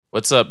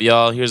What's up,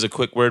 y'all? Here's a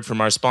quick word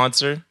from our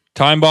sponsor.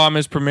 Time Bomb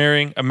is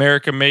premiering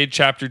America Made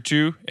Chapter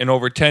 2 in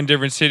over 10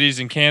 different cities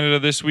in Canada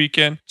this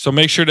weekend. So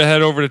make sure to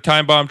head over to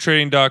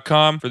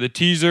timebombtrading.com for the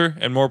teaser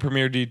and more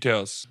premiere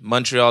details.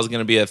 Montreal is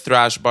going to be at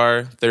Thrash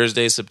Bar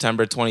Thursday,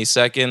 September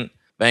 22nd.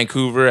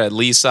 Vancouver at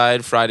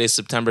Leaside Friday,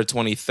 September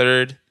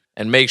 23rd.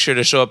 And make sure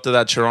to show up to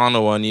that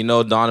Toronto one. You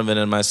know Donovan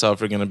and myself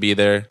are going to be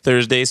there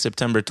Thursday,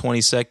 September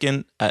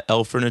 22nd at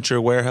L Furniture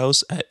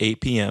Warehouse at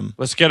 8 p.m.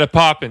 Let's get it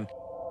poppin'.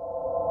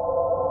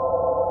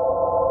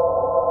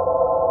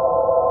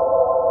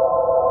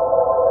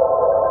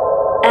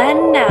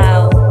 And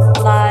now,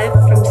 live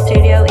from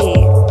Studio E,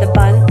 The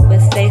Bunt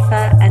with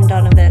Safa and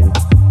Donovan.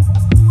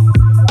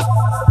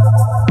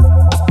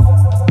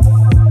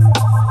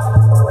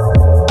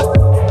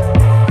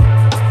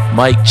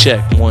 Mic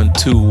check, 1,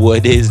 2,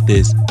 what is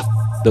this?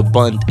 The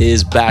Bunt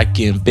is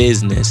back in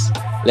business.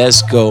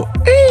 Let's go.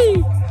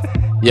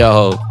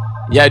 Yo,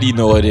 yeah, you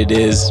know what it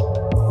is.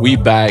 We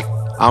back.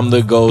 I'm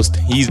the Ghost,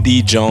 he's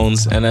D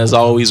Jones, and as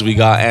always, we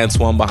got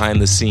Antoine behind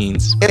the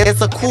scenes.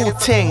 It's a cool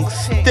thing,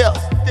 still.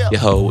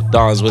 Yo,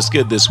 Dons, what's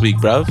good this week,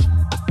 bruv?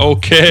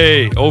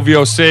 Okay,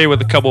 OVO say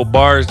with a couple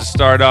bars to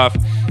start off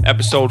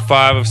episode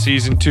 5 of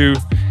season 2.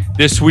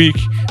 This week,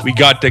 we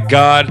got the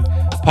God,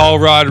 Paul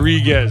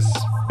Rodriguez.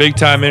 Big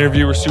time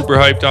interview, we're super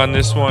hyped on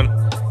this one.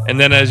 And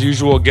then as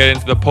usual, get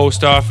into the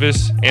post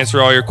office,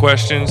 answer all your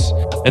questions,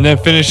 and then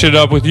finish it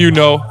up with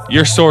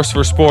your source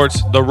for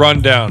sports, The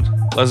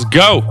Rundown. Let's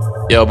go!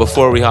 Yo,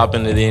 before we hop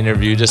into the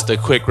interview, just a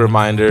quick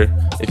reminder.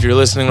 If you're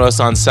listening to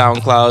us on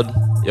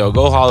SoundCloud, yo,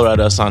 go holler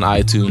at us on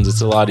iTunes. It's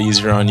a lot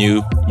easier on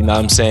you. You know what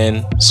I'm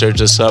saying?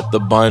 Search us up,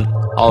 The Bunt.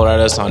 Holler at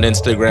us on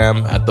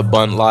Instagram at The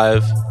Bunt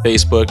Live,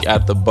 Facebook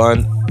at The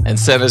Bunt, and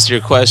send us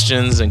your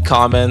questions and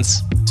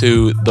comments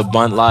to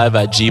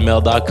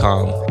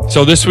thebuntlive@gmail.com.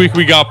 So this week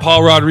we got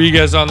Paul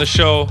Rodriguez on the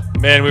show.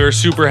 Man, we were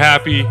super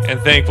happy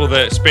and thankful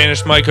that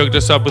Spanish Mike hooked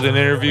us up with an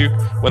interview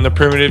when the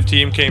Primitive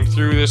team came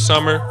through this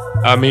summer.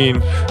 I mean,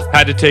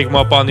 had to take him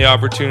up on the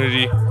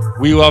opportunity.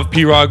 We love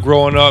P-Rod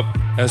growing up.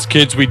 As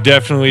kids, we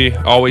definitely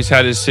always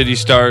had his City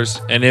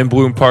Stars and In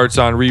Bloom parts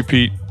on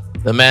repeat.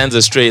 The man's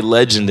a straight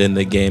legend in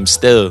the game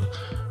still.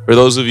 For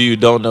those of you who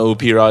don't know who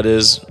P-Rod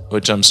is,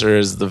 which I'm sure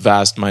is the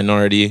vast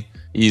minority,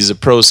 he's a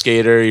pro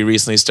skater. He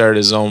recently started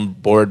his own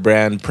board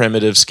brand,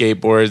 Primitive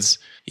Skateboards.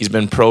 He's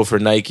been pro for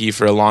Nike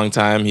for a long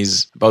time.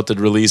 He's about to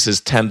release his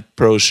 10th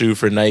pro shoe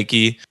for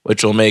Nike,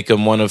 which will make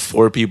him one of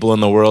 4 people in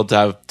the world to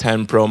have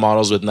 10 pro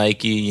models with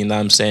Nike. You know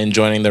what I'm saying?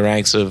 Joining the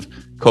ranks of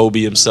Kobe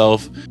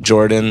himself,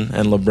 Jordan,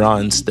 and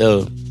LeBron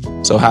still.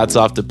 So hats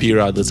off to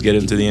P-Rod. Let's get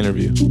into the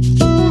interview.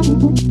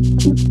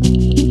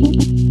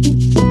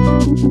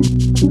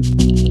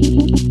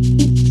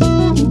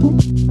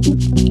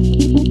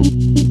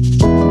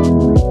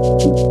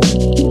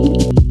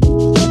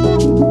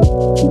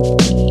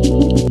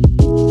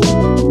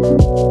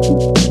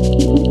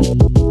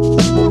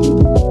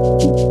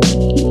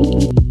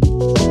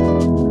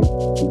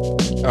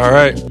 All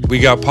right, we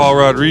got Paul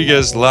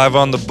Rodriguez live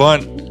on the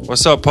Bunt.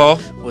 What's up, Paul?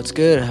 What's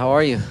good? How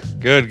are you?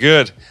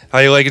 Good. How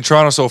you liking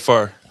Toronto so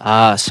far?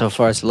 So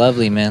far it's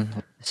lovely,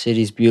 man. The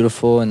city's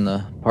beautiful and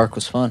the park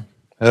was fun.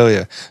 Hell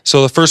yeah.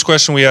 So the first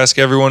question we ask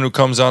everyone who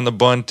comes on the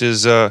Bunt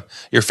is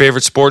your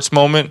favorite sports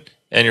moment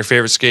and your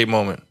favorite skate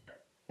moment.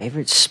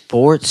 Favorite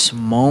sports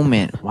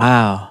moment?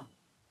 Wow.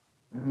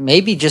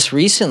 Maybe just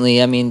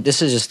recently. I mean,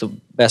 this is just the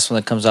best one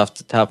that comes off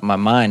the top of my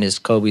mind is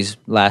Kobe's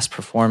last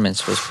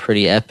performance was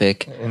pretty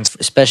epic,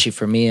 especially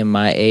for me in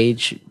my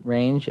age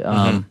range.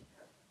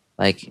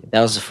 Like,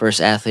 that was the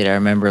first athlete I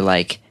remember,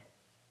 like,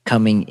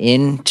 coming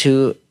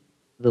into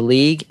the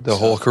league. The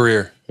whole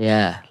career.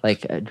 Yeah.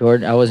 Like,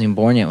 Jordan, I wasn't even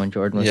born yet when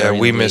Jordan was already in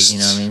the league, you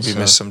know what I mean? We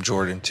missed some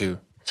Jordan, too.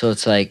 So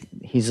it's like,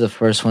 he's the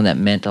first one that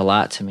meant a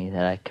lot to me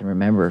that I can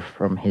remember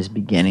from his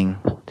beginning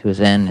to his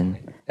end. And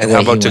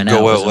how about to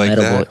go out like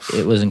that?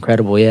 It was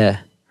incredible, yeah.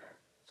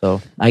 So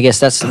I guess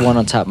that's the one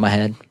on top of my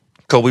head.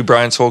 Kobe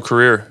Bryant's whole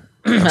career.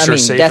 I'm sure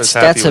Safa's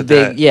happy that's a with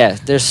big, that. yeah,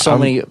 there's so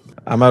many.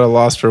 I'm at a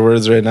loss for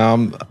words right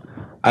now.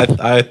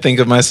 I think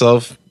of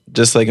myself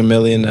just like a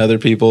million other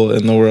people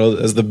in the world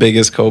as the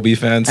biggest Kobe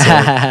fan. So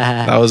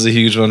that was a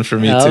huge one for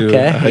me too.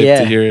 Okay, I hyped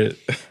to hear it.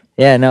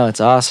 Yeah, no, it's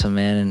awesome,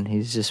 man. And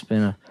he's just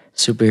been a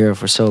superhero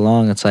for so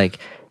long. It's like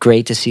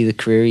great to see the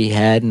career he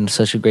had and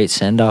such a great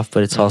send off,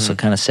 but it's also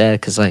kind of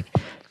sad because like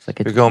it's like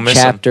a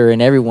chapter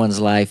in everyone's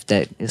life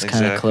that is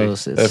kind of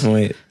close.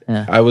 Definitely.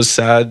 Yeah. I was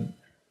sad,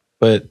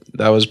 but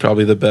that was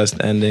probably the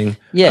best ending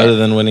other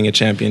than winning a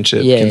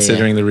championship,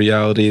 considering the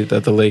reality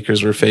that the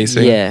Lakers were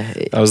facing. Yeah.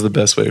 That was the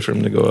best way for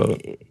him to go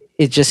out.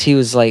 It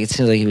seems like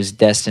he was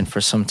destined for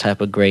some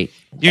type of great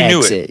You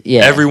exit. knew it.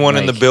 Yeah, everyone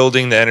in the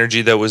building, the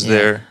energy that was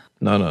there.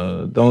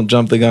 No, don't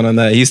jump the gun on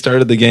that. He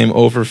started the game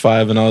 0 for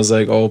 5, and I was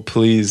like, oh,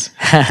 please,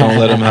 don't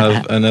let him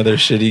have another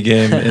shitty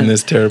game in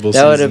this terrible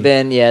season. That would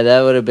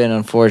have been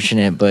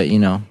unfortunate, but,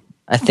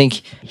 I think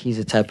he's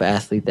the type of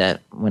athlete that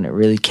when it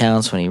really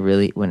counts, when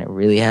it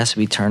really has to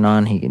be turned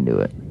on, he can do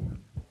it.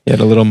 He had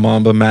a little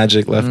Mamba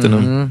magic left in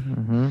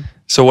him.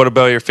 So what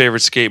about your favorite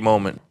skate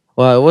moment?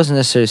 Well, it wasn't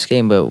necessarily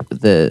skating, but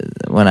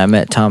when I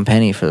met Tom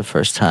Penny for the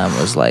first time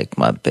was like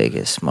my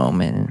biggest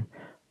moment. And,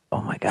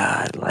 oh my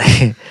God,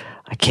 like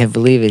I can't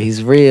believe it.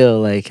 He's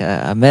real. Like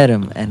I met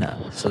him, and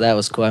so that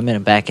was cool. I met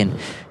him back in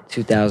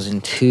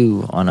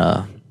 2002 on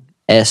a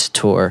S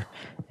tour,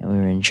 and we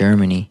were in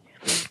Germany,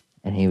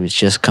 and he was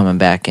just coming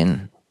back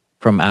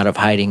from out of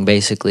hiding,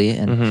 basically,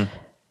 and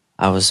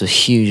I was the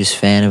hugest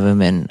fan of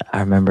him. And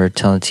I remember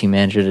telling the team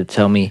manager to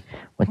tell me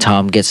when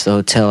Tom gets to the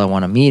hotel, I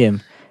want to meet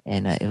him.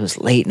 And it was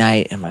late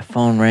night, and my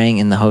phone rang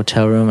in the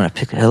hotel room, and I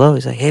picked it. Hello.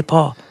 He's like, "Hey,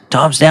 Paul,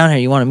 Tom's down here.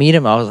 You want to meet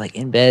him?" I was like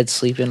in bed,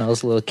 sleeping. I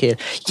was a little kid.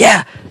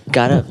 Yeah.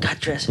 Got up, got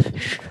dressed,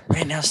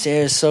 ran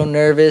downstairs, so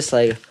nervous,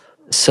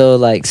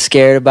 so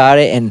scared about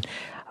it. And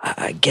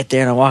I get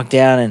there, and I walk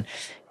down,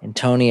 and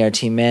Tony, our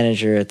team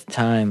manager at the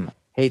time,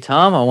 "Hey,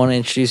 Tom, I want to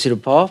introduce you to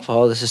Paul.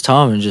 Paul, this is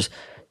Tom." And just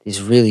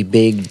these really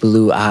big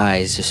blue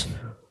eyes, just,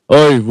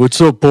 "Hey,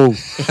 what's up, Paul?"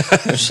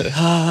 Just,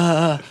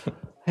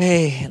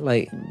 hey,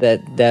 like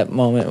that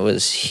moment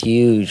was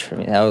huge for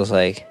me. That was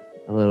like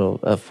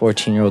a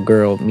 14-year-old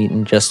girl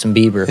meeting Justin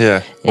Bieber.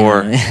 Yeah,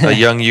 or a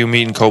young you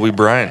meeting Kobe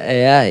Bryant.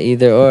 Yeah,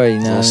 either or, you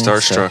know. A little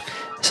starstruck.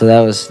 So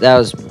that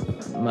was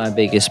my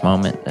biggest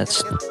moment.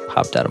 That's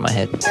popped out of my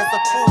head. There's a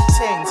cool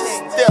thing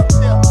still.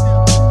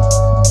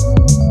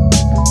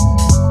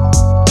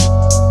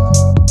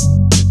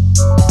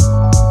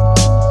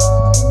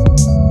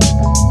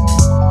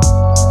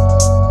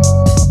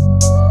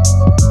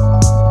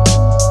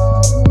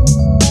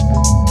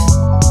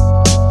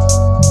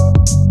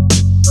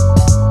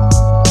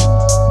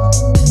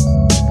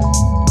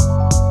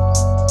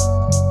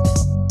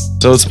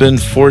 So it's been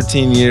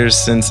 14 years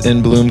since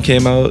In Bloom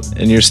came out,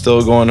 and you're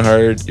still going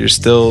hard. You're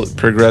still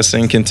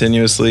progressing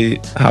continuously.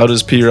 How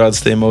does P-Rod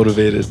stay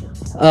motivated?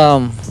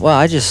 Well,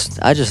 I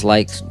just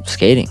like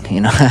skating,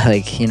 you know.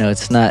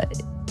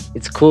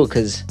 It's cool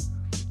because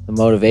the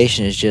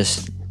motivation is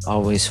just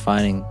always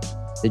finding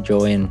the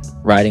joy in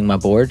riding my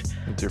board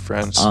With your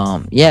friends.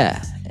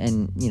 Yeah,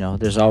 and you know,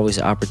 there's always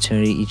an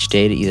opportunity each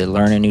day to either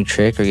learn a new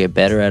trick or get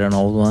better at an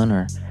old one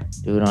or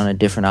do it on a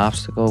different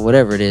obstacle,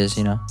 whatever it is,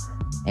 you know.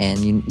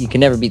 And you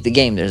can never beat the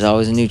game. There's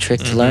always a new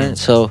trick to learn.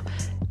 So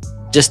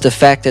just the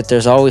fact that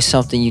there's always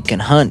something you can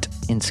hunt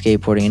in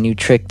skateboarding, a new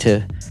trick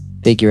to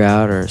figure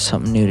out or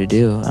something new to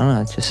do. I don't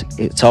know.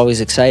 It's always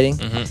exciting.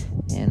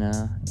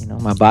 And, you know,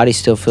 my body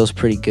still feels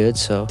pretty good.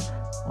 So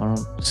I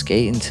don't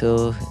skate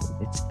until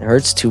it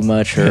hurts too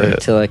much or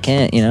until I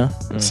can't, you know.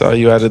 I saw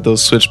you added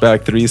those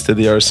switchback threes to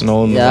the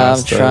arsenal in the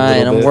last I'm trying.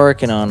 little bit. I'm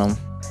working on them.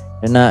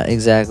 They're not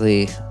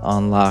exactly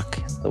on lock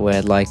the way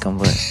I'd like them,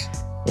 but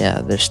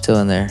yeah, they're still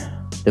in their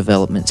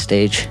development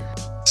stage.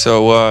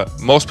 So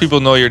most people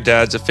know your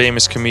dad's a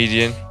famous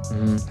comedian.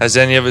 Has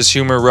any of his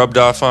humor rubbed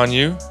off on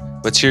you?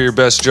 Let's hear your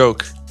best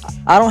joke.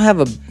 I don't have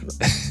a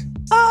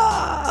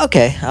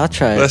okay, I'll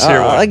try it. Let's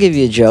hear one. I'll give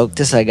you a joke.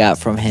 This I got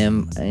from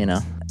him, you know.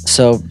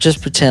 So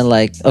just pretend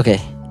like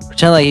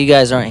you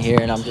guys aren't here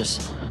and I'm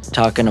just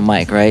talking to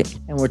Mike, right?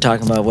 And we're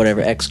talking about whatever,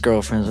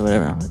 ex-girlfriends or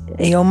whatever.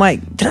 Hey, yo, Mike,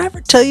 did I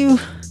ever tell you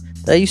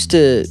that I used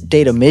to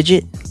date a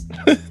midget?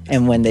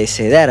 And when they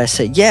say that, I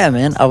said, yeah,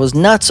 man, I was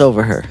nuts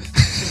over her.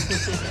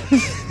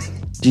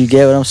 Do you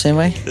get what I'm saying,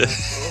 Mike?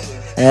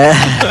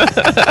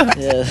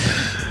 Yeah.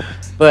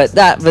 But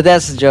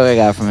that's the joke I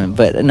got from him.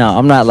 But no,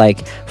 I'm not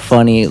like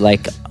funny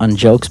like on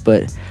jokes,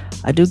 but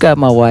I do got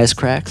my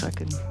wisecracks.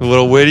 A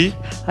little witty?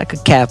 I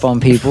could cap on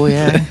people,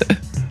 yeah.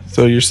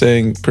 So you're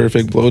saying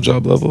perfect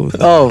blowjob level?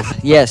 Oh,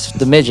 yes,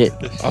 the midget.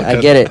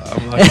 I get it.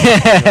 I'm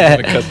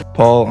gonna cut.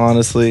 Paul,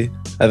 honestly,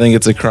 I think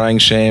it's a crying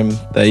shame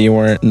that you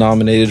weren't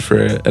nominated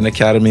for an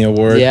Academy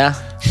Award. Yeah.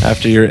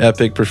 After your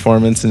epic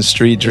performance in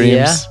Street Dreams.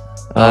 Yeah.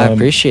 I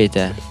appreciate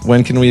that.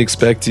 When can we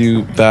expect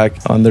you back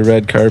on the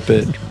red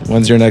carpet?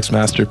 When's your next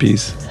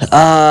masterpiece?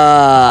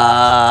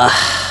 I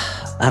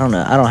don't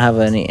know. I don't have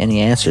any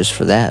answers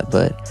for that,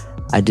 but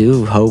I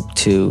do hope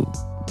to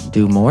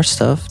do more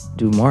stuff,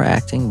 do more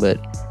acting, but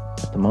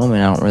at the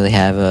moment I don't really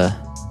have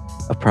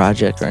a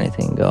project or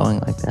anything going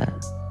like that.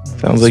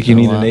 Sounds like you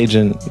need an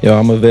agent. Yo,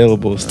 I'm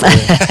available still.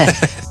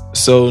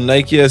 So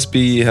Nike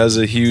SB has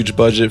a huge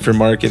budget for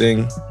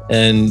marketing,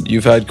 and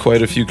you've had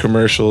quite a few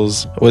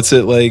commercials. What's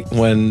it like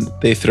when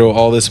they throw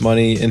all this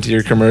money into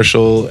your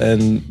commercial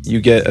and you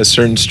get a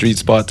certain street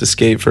spot to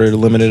skate for a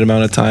limited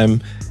amount of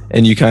time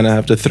and you kind of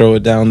have to throw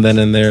it down then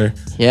and there?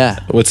 Yeah.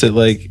 What's it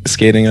like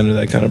skating under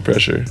that kind of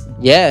pressure?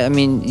 Yeah, I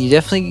mean, you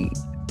definitely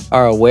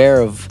are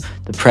aware of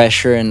the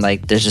pressure, and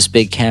like there's this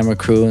big camera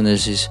crew and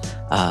there's these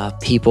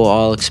people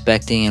all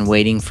expecting and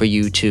waiting for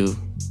you to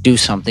do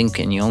something,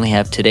 and you only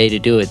have today to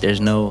do it. There's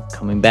no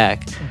coming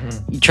back.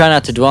 You try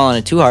not to dwell on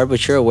it too hard,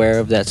 but you're aware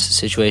of that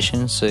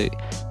situation, so it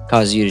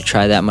causes you to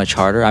try that much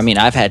harder. I mean,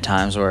 I've had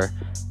times where,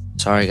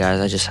 sorry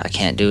guys, I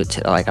can't do it.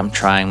 Like I'm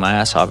trying my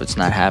ass off, it's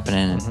not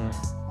happening,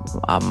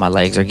 and my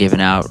legs are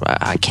giving out.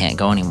 I can't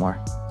go anymore.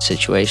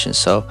 Situations.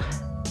 So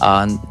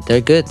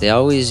they're good. They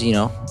always, you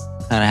know,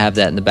 kind of have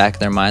that in the back of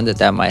their mind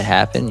that might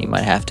happen. You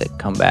might have to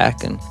come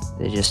back, and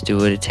they just do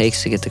what it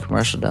takes to get the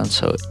commercial done.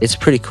 So it's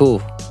pretty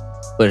cool.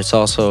 But it's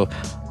also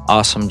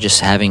awesome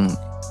just having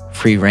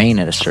free reign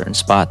at a certain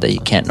spot that you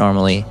can't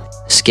normally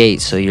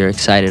skate. So you're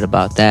excited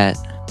about that.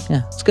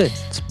 Yeah, it's good.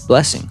 It's a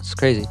blessing. It's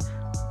crazy.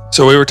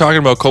 So we were talking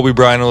about Kobe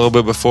Bryant a little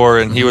bit before,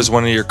 and he was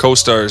one of your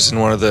co-stars in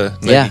one of the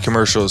Nike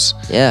commercials.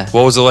 Yeah.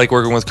 What was it like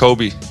working with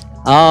Kobe? It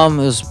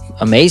was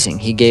amazing.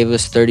 He gave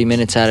us 30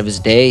 minutes out of his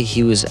day.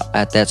 He was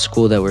at that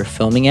school that we're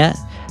filming at,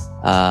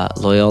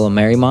 Loyola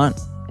Marymount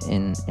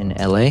in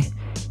LA.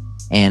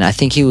 And I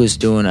think he was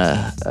doing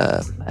a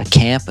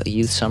camp, a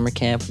youth summer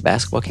camp, a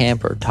basketball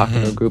camp, or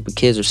talking to a group of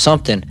kids or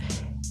something.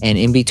 And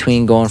in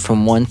between going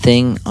from one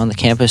thing on the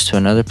campus to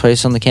another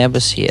place on the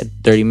campus, he had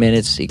 30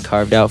 minutes he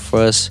carved out for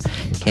us,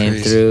 came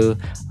through,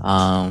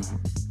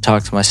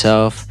 talked to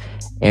myself,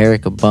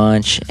 Eric a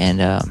bunch, and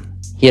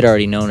he had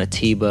already known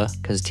Atiba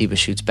because Atiba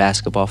shoots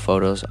basketball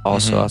photos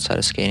also outside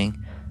of skating.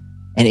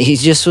 And he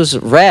just was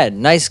rad,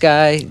 nice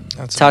guy,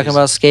 talking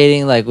about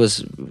skating, like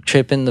was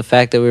tripping the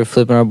fact that we were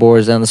flipping our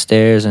boards down the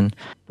stairs, and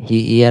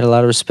he had a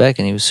lot of respect,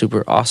 and he was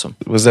super awesome.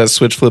 Was that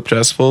switch flip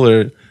stressful,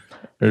 or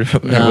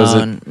was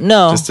it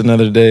just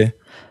another day?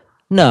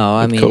 No,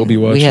 I mean, Kobe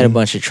we had a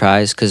bunch of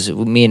tries because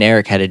me and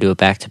Eric had to do it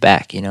back to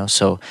back,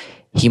 so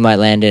he might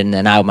land it and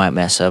then I might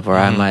mess up, or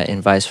I might,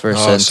 and vice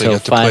versa. Oh, so you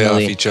have to play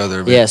off each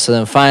other. Yeah, so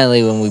then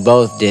finally when we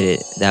both did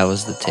it, that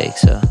was the take,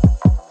 so...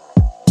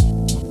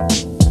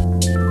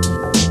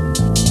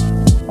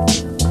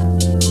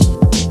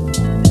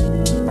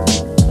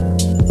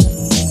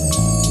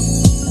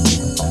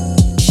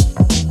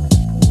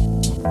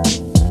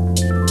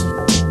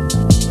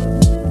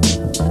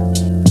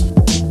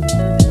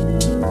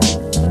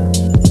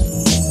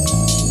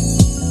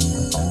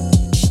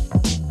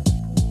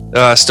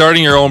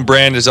 Starting your own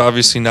brand is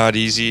obviously not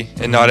easy,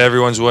 and not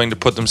everyone's willing to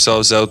put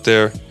themselves out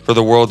there for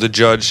the world to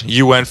judge.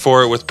 You went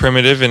for it with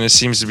Primitive, and it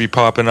seems to be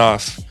popping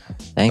off.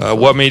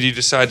 What made you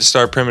decide to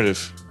start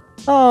Primitive?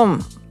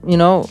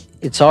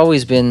 It's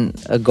always been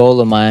a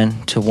goal of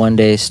mine to one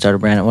day start a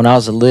brand. When I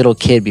was a little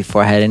kid,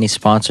 before I had any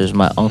sponsors,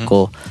 my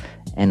uncle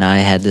and I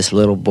had this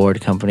little board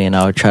company, and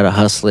I would try to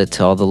hustle it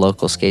to all the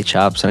local skate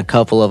shops, and a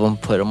couple of them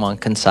put them on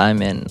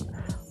consignment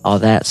and all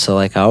that. So,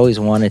 I always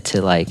wanted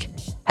to,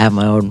 have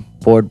my own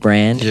board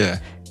brand at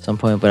some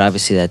point, but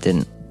obviously that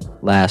didn't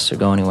last or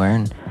go anywhere.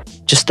 And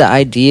just the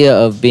idea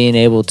of being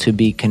able to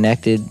be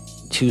connected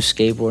to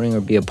skateboarding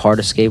or be a part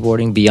of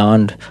skateboarding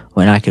beyond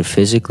when I could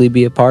physically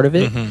be a part of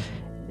it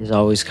has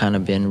always kind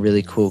of been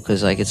really cool,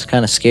 because it's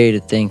kind of scary to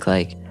think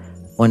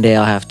one day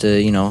I'll have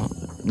to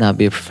not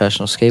be a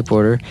professional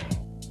skateboarder,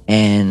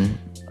 and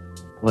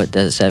what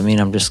does that mean?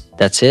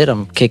 That's it,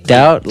 I'm kicked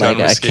out,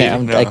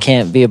 I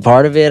can't be a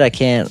part of it, I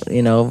can't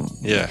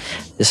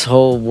this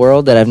whole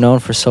world that I've known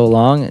for so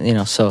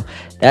long, so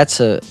that's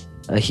a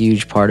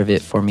huge part of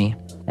it for me.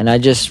 And I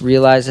just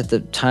realized at the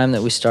time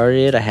that we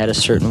started it, I had a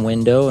certain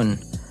window,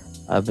 and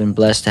I've been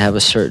blessed to have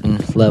a certain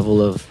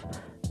level of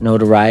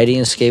notoriety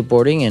in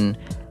skateboarding, and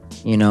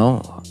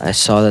I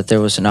saw that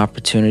there was an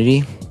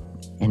opportunity,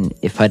 and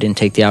if I didn't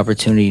take the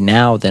opportunity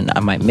now, then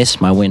I might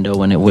miss my window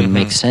when it wouldn't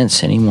make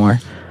sense anymore.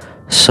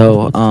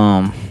 So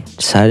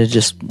decided to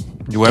just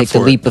take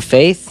the leap of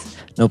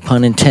faith, no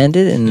pun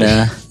intended, and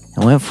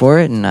I went for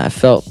it, and I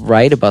felt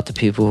right about the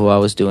people who I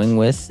was doing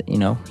with,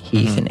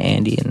 Heath and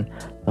Andy and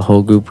the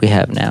whole group we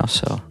have now.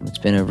 So it's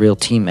been a real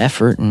team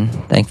effort, and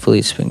thankfully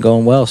it's been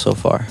going well so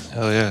far.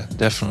 Hell yeah,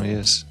 definitely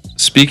is.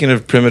 Speaking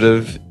of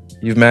Primitive,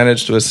 you've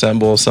managed to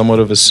assemble somewhat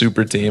of a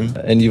super team,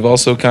 and you've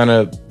also kind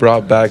of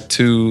brought back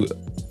two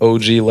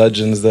OG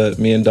legends that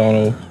me and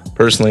Dono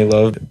personally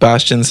love,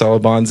 Bastian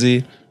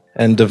Salabanzi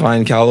and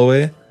Divine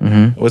Calloway.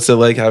 What's it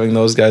like having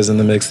those guys in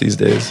the mix these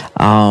days?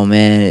 Oh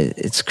man,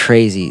 it's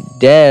crazy.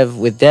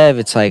 With Dev,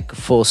 it's like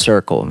full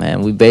circle,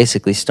 man. We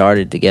basically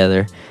started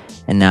together,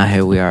 and now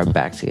here we are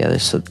back together.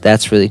 So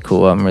that's really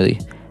cool. I'm really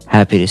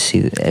happy to see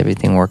that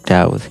everything worked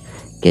out with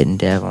getting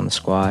Dev on the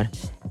squad.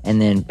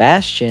 And then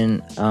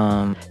Bastian,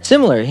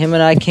 similar. Him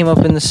and I came up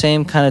in the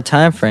same kind of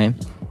time frame,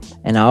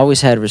 and I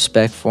always had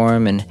respect for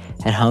him and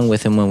had hung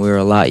with him when we were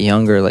a lot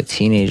younger, like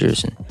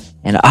teenagers.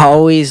 And I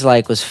always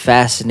was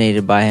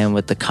fascinated by him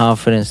with the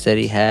confidence that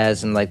he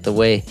has, and the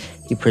way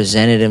he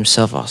presented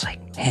himself. I was like,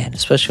 man,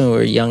 especially when we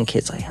were young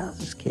kids, how's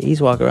this kid? He's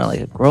walking around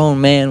like a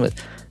grown man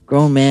with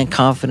grown man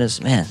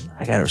confidence. Man,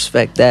 I gotta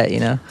respect that,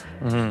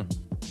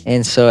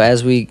 And so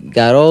as we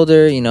got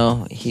older,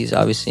 he's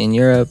obviously in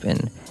Europe,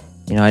 and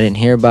I didn't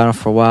hear about him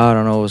for a while. I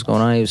don't know what was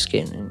going on. He was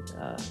skating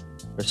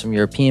for some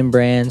European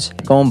brands,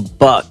 going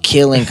buck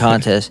killing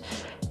contests.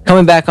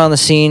 Coming back on the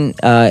scene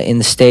in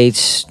the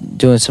States,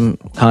 doing some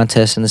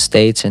contests in the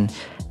States, and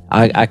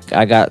I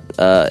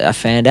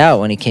fanned out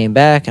when he came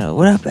back, and I was,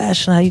 what up,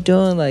 Ashton, how you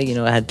doing?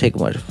 I had to take a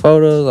bunch of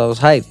photos. I was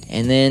hyped.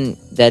 And then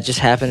that just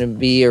happened to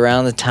be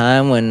around the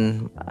time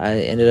when I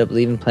ended up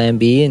leaving Plan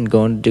B and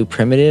going to do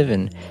Primitive,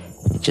 and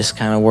it just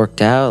kind of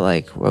worked out.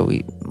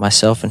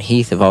 Myself and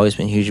Heath have always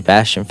been huge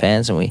Bastian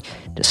fans, and we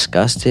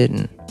discussed it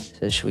and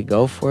said, should we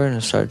go for it? And I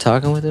started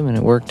talking with him, and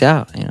it worked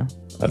out,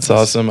 That's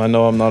awesome. I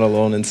know I'm not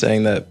alone in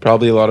saying that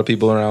probably a lot of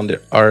people around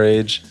our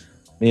age,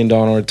 me and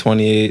Don are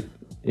 28,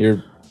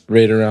 you're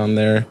right around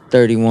there.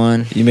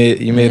 31. You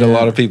made a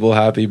lot of people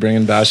happy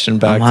bringing Bastion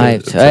back. I'm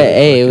hyped.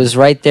 Hey, it was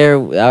right there.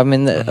 I'm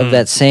in of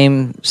that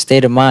same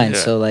state of mind.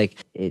 So like,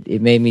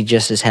 it made me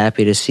just as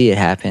happy to see it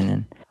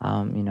happen.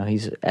 And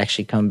he's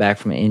actually come back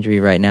from an injury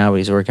right now, but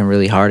he's working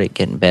really hard at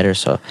getting better.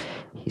 So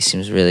he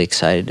seems really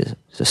excited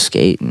to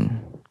skate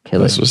and kill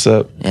it. That's what's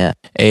up. Yeah.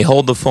 Hey,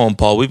 hold the phone,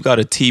 Paul. We've got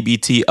a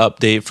TBT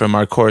update from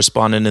our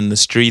correspondent in the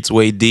streets,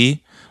 Wade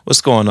D.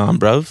 What's going on,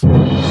 bruv?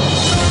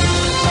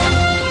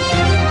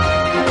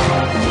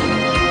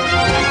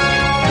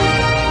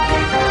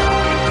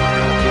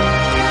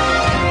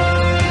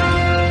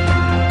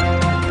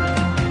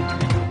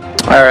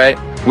 All right,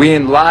 we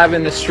live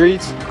in the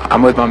streets.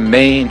 I'm with my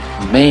main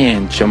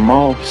man,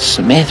 Jamal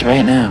Smith,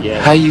 right now.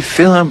 Yeah. How you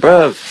feeling,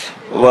 bruv?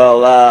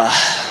 Well,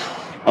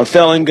 I'm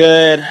feeling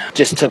good.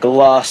 Just took a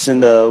loss in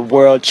the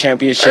World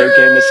Championship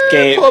game of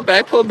skate. Pull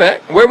it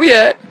back. Where we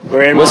at?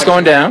 What's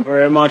going down?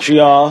 We're in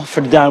Montreal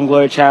for the Dime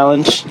Glory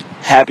Challenge.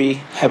 Happy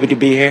to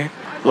be here.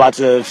 Lots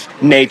of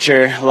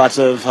nature, lots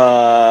of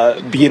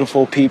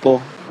beautiful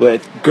people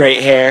with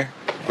great hair.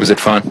 Was it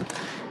fun?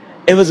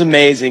 It was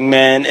amazing,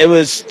 man. It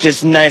was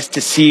just nice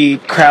to see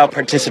crowd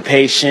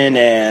participation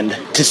and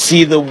to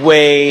see the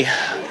way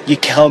you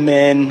come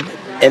in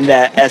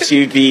that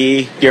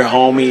SUV, your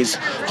homies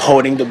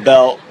holding the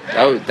belt.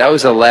 That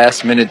was a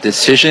last minute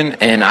decision,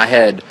 and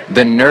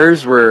the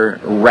nerves were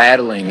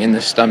rattling in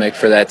the stomach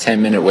for that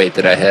 10-minute wait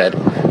that I had.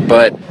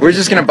 But we're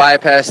just gonna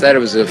bypass that. It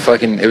was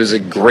a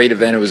great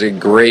event. It was a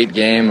great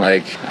game.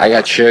 Like, I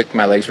got shook,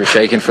 my legs were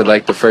shaking for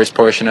like the first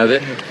portion of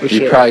it.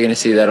 You're probably gonna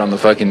see that on the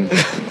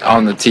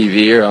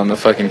TV or on the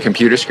fucking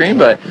computer screen.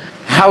 But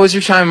how was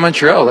your time in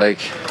Montreal? Like,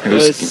 it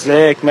was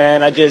sick,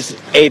 man. I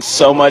just ate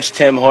so much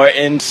Tim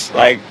Hortons.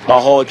 Like, my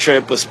whole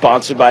trip was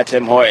sponsored by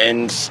Tim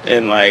Hortons,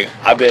 and like,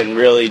 I've been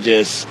really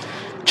just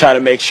trying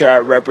to make sure I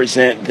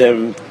represent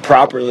them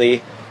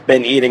properly.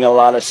 Been eating a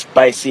lot of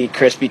spicy,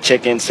 crispy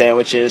chicken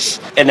sandwiches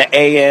in the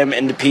AM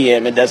and the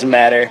PM. It doesn't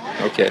matter.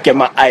 Okay. Get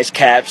my ice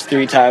caps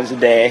 3 times a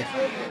day.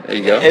 There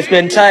you go. It's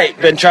been tight.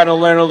 Been trying to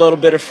learn a little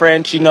bit of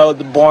French, the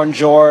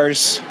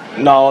bonjours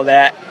and all of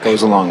that.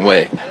 Goes a long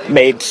way.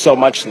 Made so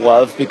much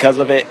love because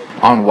of it.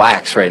 On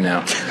wax right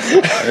now.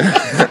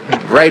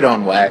 Right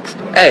on wax.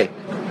 Hey,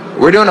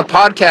 we're doing a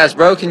podcast,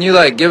 bro. Can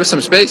you give us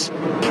some space?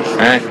 All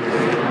right.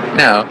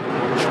 Now,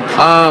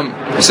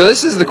 so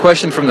this is the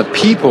question from the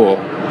people.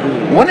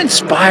 What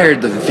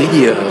inspired the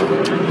video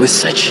with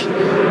such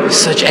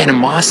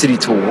animosity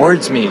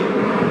towards me?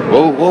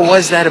 What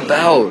was that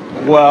about?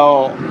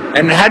 Well,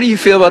 and how do you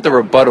feel about the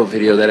rebuttal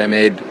video that I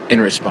made in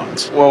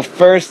response? Well,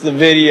 first, the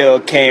video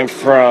came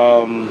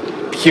from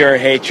pure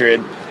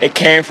hatred. It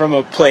came from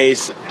a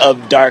place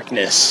of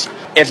darkness.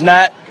 It's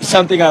not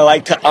something I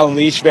like to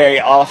unleash very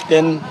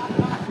often,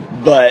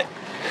 but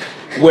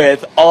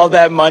with all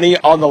that money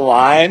on the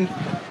line,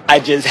 I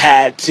just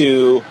had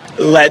to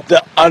let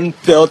the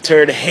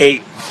unfiltered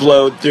hate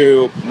flow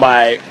through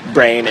my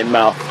brain and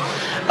mouth.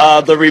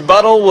 The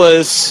rebuttal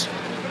was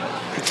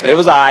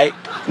aight.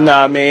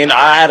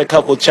 I had a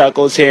couple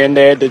chuckles here and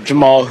there. The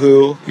Jamal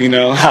who,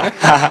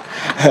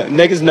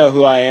 niggas know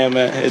who I am.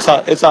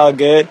 It's all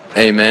good.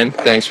 Hey man,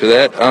 thanks for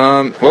that.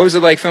 What was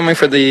it like filming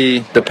for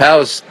the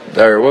Pals,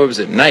 or what was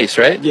it? Nice,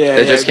 right? Yeah.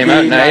 That just came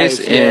out. Nice.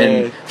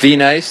 And yeah. V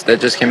Nice that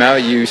just came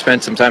out. You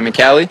spent some time in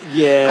Cali.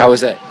 Yeah. How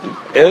was that?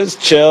 It was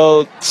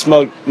chill.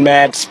 Smoked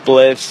mad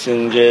spliffs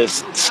and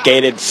just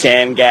skated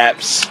sand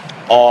gaps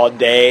all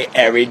day,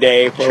 every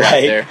day for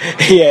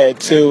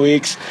 2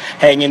 weeks,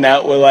 hanging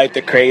out with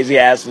the crazy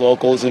ass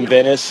locals in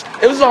Venice.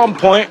 It was on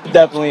point.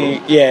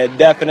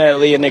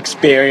 Definitely an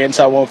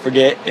experience I won't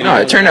forget. No,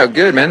 it turned out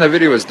good, man. That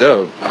video was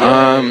dope.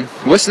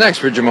 What's next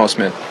for Jamal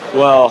Smith?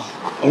 Well,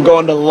 I'm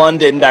going to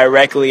London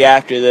directly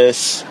after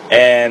this,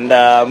 and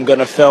I'm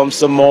gonna film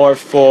some more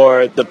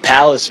for the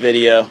Palace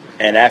video,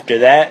 and after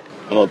that,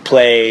 I'm going to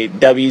play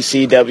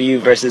WCW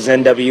versus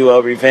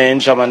NWO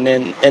Revenge on my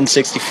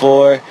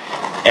N64,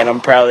 and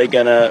I'm probably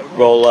going to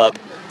roll up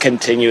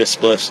continuous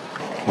spliffs.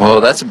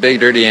 Well, that's a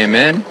big dirty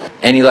amen.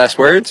 Any last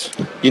words?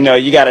 You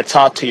got to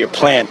talk to your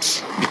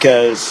plants,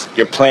 because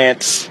your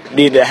plants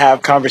need to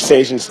have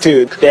conversations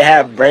too. They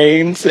have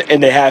brains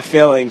and they have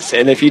feelings,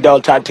 and if you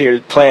don't talk to your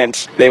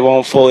plants, they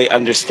won't fully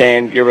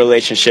understand your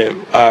relationship.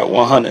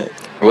 100.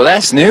 Well,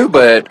 that's new,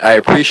 but I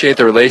appreciate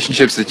the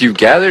relationships that you've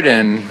gathered,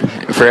 and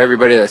for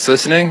everybody that's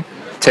listening,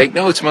 take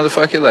notes,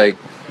 motherfucker.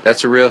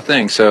 That's a real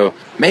thing. So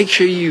make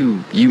sure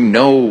you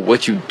know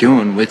what you're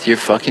doing with your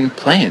fucking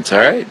plants, all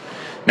right?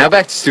 Now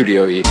back to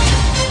Studio E.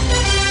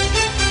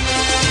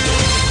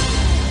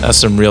 That's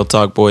some real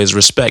talk, boys.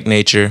 Respect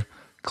nature.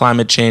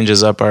 Climate change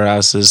is up our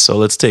asses, so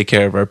let's take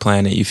care of our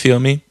planet. You feel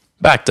me?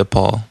 Back to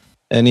Paul.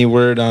 Any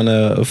word on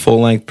a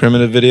full-length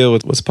Primitive video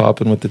with what's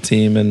popping with the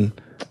team, and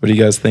what are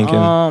you guys thinking?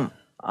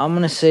 I'm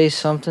gonna say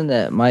something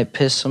that might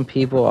piss some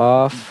people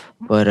off,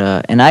 but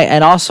I'm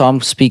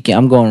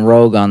going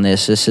rogue on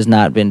this. This has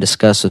not been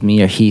discussed with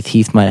me or Heath.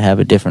 Heath might have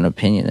a different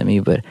opinion than me,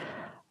 but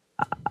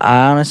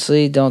I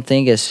honestly don't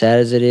think, as sad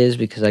as it is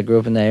because I grew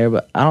up in that era,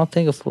 but I don't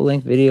think a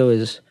full-length video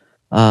is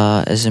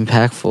as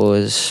impactful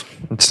as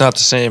It's not the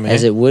same,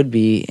 as eh? it would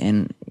be,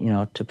 and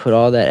to put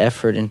all that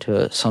effort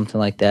into something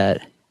like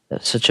that,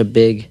 that's such a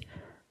big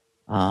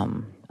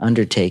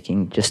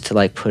undertaking, just to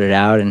like put it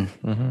out and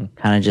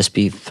kind of just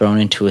be thrown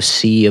into a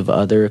sea of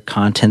other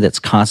content that's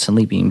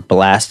constantly being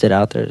blasted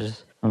out there.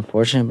 It's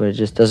unfortunate, but it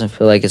just doesn't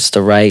feel like it's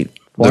the right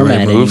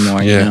format move?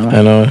 anymore. Yeah.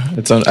 I know.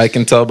 I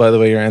can tell by the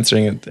way you're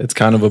answering it. It's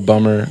kind of a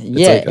bummer. It's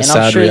Yeah, like a and sad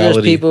I'm sure reality.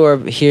 there's people who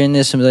are hearing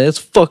this and be like, "It's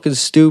fucking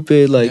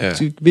stupid." Like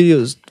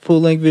videos,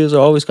 full length videos are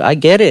always. I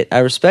get it. I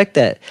respect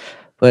that,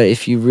 but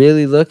if you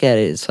really look at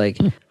it, it's like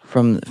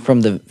from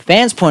the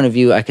fans' point of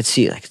view, I could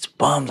see like it's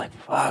bummed, like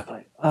fuck,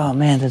 like oh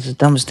man, that's the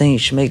dumbest thing. You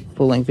should make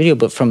full length video.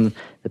 But from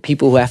the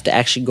people who have to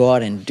actually go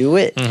out and do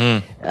it,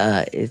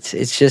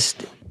 it's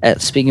just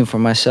speaking for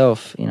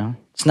myself.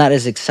 It's not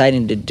as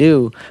exciting to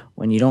do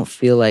when you don't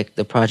feel like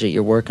the project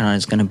you're working on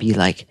is going to be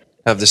like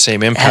Have the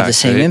same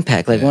impact.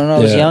 impact. Like when I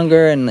was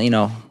younger, and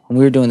when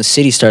we were doing the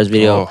City Stars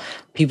video,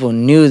 people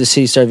knew the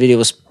City Star video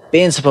was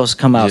been supposed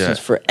to come out since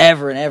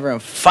forever and ever,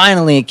 and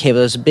finally it came.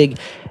 There was a big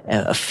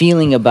a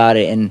feeling about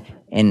it, and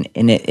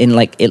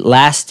it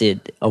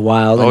lasted a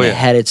while, and it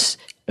had its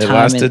It time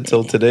lasted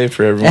till today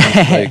for everyone.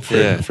 Like for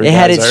it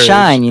had guys its our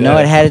shine, age.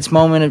 it had its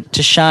moment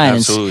to shine.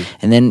 Absolutely.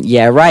 And then,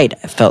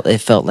 it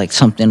felt like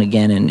something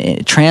again.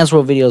 And Trans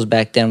World videos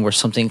back then were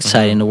something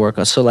exciting to work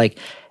on. So like,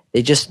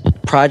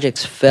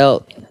 projects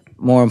felt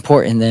more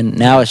important than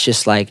now. It's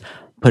just like,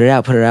 put it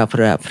out.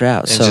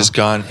 And just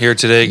gone here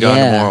today, gone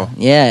tomorrow.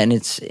 Yeah, and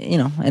it's,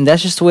 and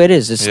that's just the way it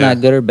is. It's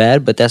not good or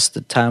bad, but that's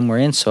the time we're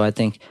in. So I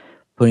think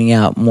putting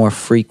out more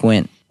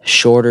frequent,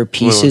 shorter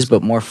pieces,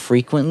 but more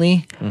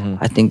frequently,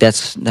 I think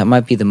that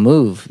might be the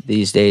move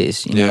these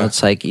days.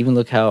 It's like, even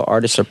look how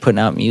artists are putting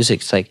out music.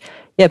 It's like,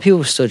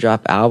 people still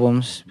drop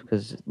albums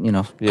because,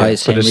 probably the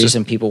same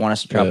reason people want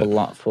us to drop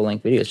a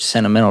full-length video. It's a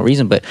sentimental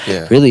reason, but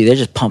really they're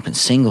just pumping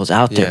singles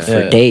out there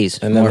for days,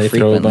 and then more they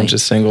frequently. throw a bunch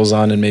of singles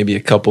on and maybe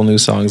a couple new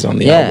songs on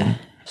the album.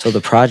 So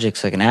the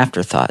project's like an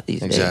afterthought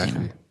these days.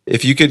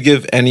 If you could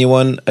give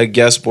anyone a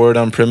guest board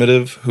on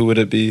Primitive, who would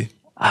it be?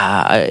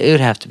 It would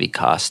have to be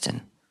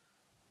Costin.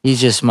 He's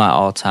just my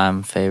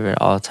all-time favorite,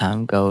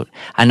 all-time GOAT.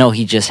 I know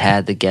he just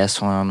had the guest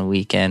one on the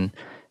weekend,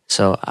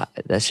 so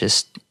that's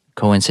just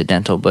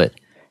coincidental, but,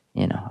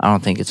 I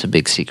don't think it's a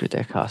big secret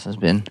that Costin's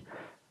been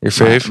your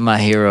fave? My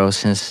hero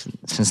since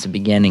the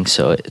beginning.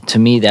 So to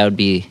me, that'd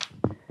be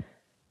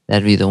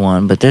the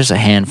one. But there's a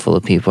handful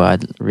of people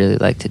I'd really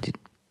like to do.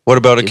 What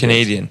about a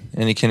Canadian?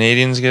 Any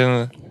Canadians getting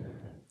a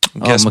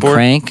guest board?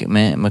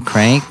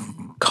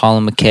 McCrank,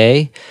 Colin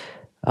McKay.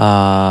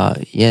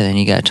 Then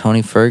you got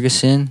Tony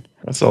Ferguson.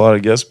 That's a lot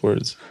of guest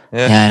boards.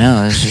 Yeah, I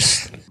know. It's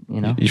just,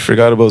 You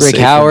forgot about Rick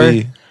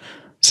Howard.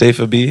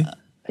 Safa B?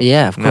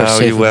 Yeah, of course.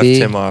 No, you left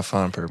him off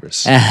on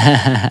purpose.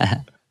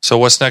 So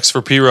what's next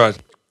for P-Rod?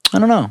 I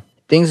don't know.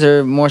 Things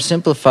are more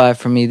simplified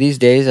for me these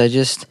days. I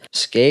just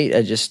skate.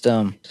 I just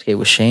skate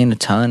with Shane a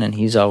ton, and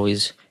he's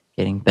always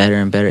getting better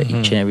and better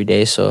each and every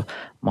day. So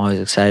I'm always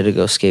excited to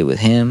go skate with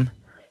him.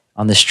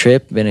 On this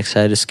trip, been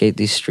excited to skate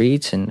these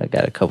streets, and I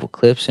got a couple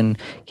clips in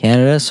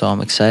Canada, so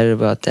I'm excited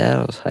about that.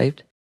 I was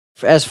hyped.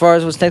 As far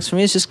as what's next for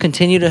me, is just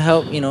continue to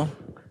help,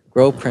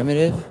 grow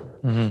Primitive,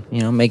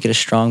 make it a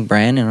strong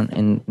brand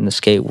in the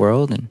skate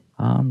world, and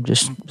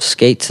just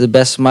skate to the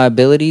best of my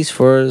abilities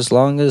for as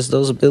long as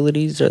those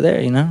abilities are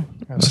there,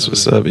 That's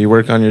what's up. You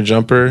work on your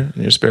jumper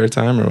in your spare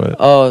time or what?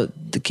 Oh,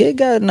 the kid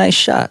got a nice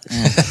shot.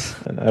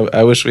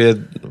 I wish we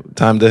had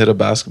time to hit a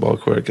basketball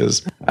court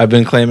because I've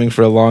been claiming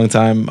for a long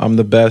time I'm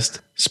the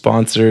best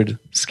sponsored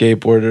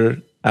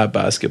skateboarder at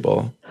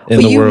basketball in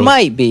the world. You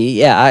might be.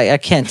 Yeah, I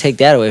can't take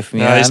that away from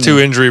you. He's too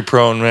injury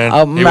prone, man.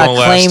 I'm not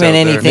claiming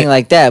anything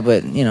like that,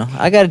 but,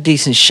 I got a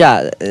decent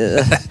shot.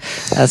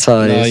 That's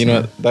all it is. You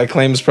know what? That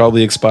claim's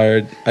probably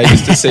expired. I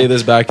used to say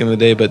this back in the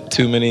day, but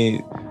too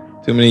many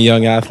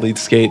young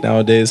athletes skate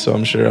nowadays, so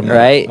I'm sure I'm not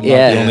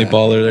the only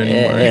baller there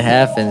anymore. It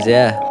happens,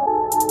 yeah.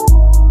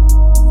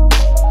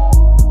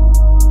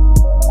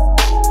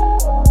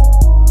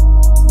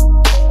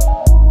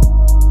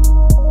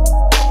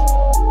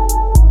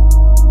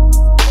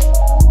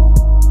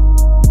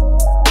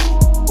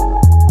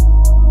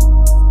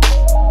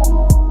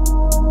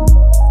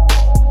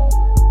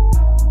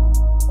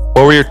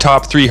 What were your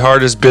top 3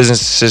 hardest business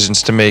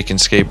decisions to make in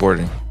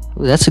skateboarding?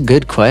 Ooh, that's a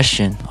good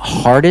question.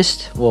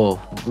 Hardest?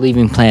 Well,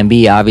 leaving Plan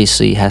B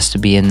obviously has to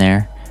be in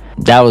there.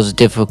 That was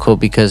difficult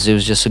because it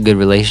was just a good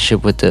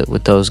relationship with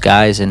those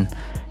guys, and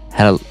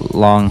had a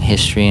long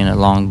history and a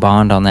long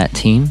bond on that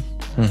team.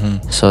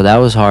 So that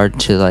was hard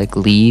to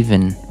leave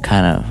and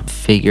kind of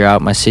figure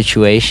out my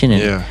situation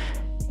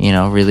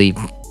and really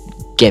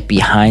get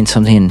behind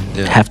something and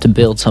have to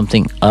build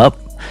something up.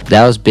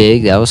 That was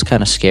big. That was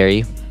kind of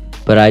scary.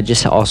 But I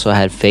just also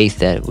had faith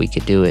that we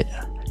could do it.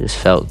 I just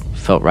felt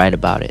right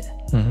about it.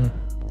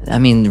 I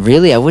mean,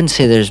 really, I wouldn't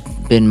say there's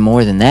been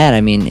more than that.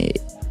 I mean,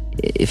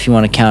 if you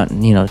want to count,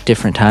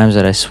 different times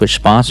that I switched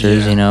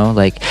sponsors,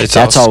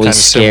 that's always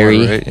scary.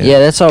 Similar, right? Yeah,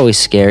 that's always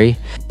scary.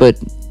 But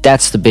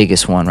that's the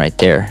biggest one right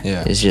there.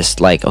 Yeah. Is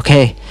just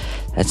okay,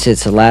 that's it.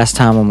 It's the last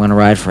time I'm gonna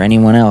ride for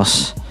anyone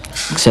else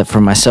except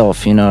for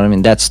myself. You know what I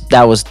mean?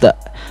 That was the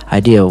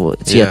idea.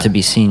 It's yet to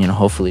be seen. You know,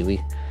 hopefully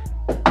we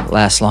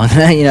last long.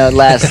 You know,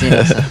 last. You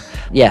know, so,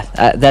 yeah,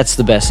 that's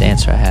the best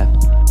answer I have.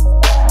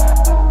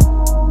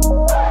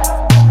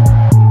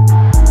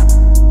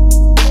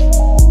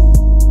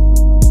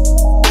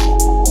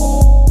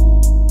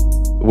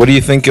 What do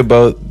you think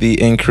about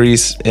the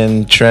increase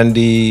in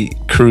trendy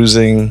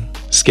cruising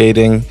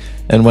skating?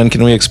 And when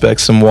can we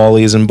expect some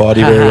Wallies and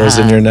body burials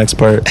in your next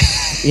part?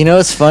 You know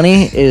what's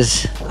funny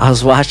is I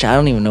was watching. I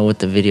don't even know what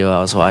the video I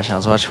was watching. I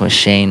was watching with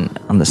Shane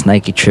on this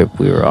Nike trip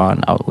we were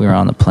on. We were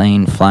on the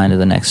plane flying to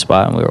the next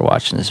spot, and we were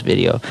watching this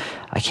video.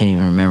 I can't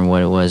even remember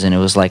what it was, and it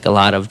was like a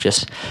lot of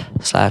just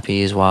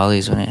slappies,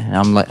 Wallies, and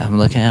I'm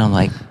looking at it, I'm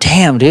like,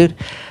 damn, dude.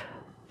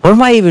 What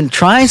am I even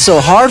trying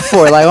so hard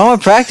for? Like, why am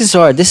I practicing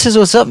so hard? This is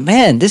what's up,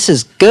 man. This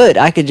is good.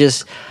 I'm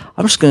just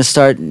gonna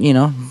start, you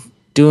know,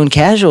 doing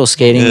casual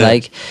skating,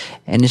 like,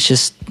 and it's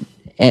just,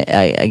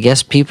 I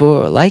guess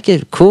people like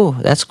it. Cool.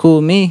 That's cool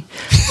with me.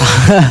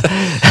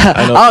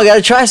 I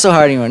gotta try so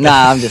hard anymore.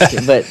 Nah, I'm just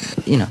kidding. But,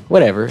 you know,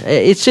 whatever.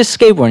 It's just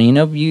skateboarding, you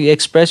know? You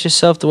express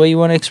yourself the way you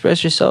want to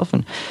express yourself,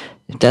 and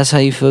if that's how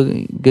you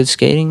feel good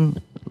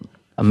skating,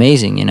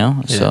 amazing, you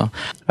know? Yeah. So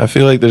I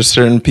feel like there's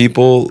certain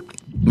people,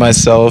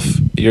 myself,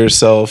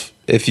 yourself,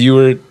 if you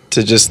were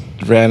to just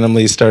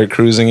randomly start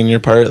cruising in your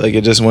part, like,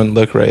 it just wouldn't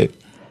look right.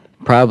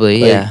 Probably,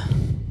 like, yeah.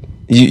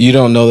 You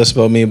don't know this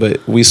about me,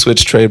 but we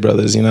switch Trey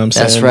brothers, you know what I'm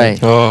saying? That's right.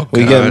 Oh,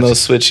 we getting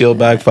those switch heel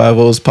back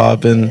 5-0s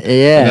popping.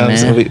 Yeah, you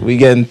know man. We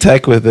getting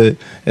tech with it.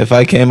 If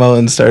I came out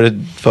and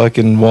started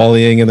fucking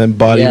walleying and then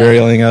body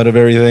barreling out of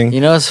everything, you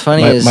know what's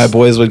funny is my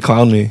boys would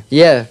clown me.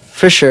 Yeah,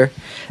 for sure.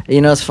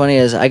 You know what's funny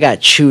is I got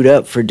chewed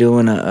up for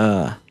doing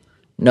a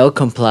no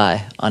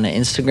comply on an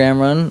Instagram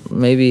run,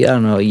 maybe, I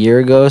don't know, a year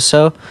ago or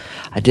so.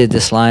 I did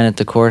this line at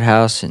the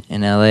courthouse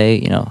in LA,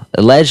 you know,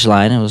 a ledge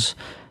line. It was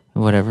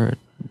whatever,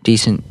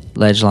 decent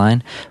ledge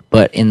line,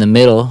 but in the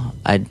middle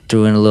I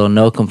threw in a little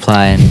no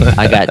comply, and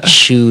I got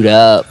chewed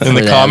up in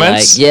the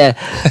comments.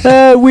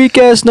 Like, weak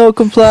ass no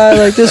comply,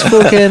 like this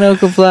fool can't no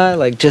comply,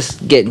 like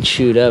just getting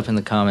chewed up in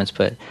the comments.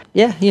 But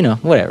yeah, you know,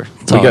 whatever.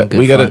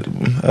 We gotta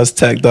us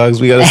tech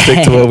dogs, we gotta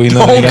stick to what we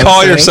know. Don't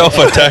call yourself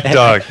a tech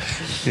dog.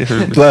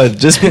 Blood,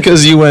 just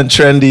because you went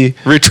trendy,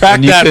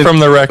 retract that from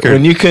the record.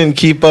 When you couldn't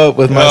keep up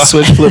with my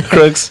switch flip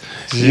crooks,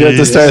 you had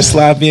to start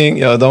slapping.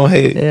 Yo, don't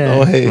hate.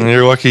 Don't hate.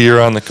 You're lucky you're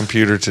on the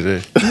computer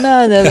today.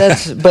 No,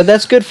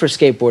 that's good for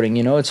skateboarding.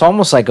 You know, it's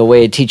almost like a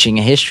way of teaching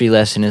a history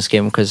lesson in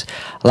skateboarding, because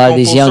a lot of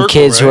these young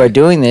kids who are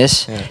doing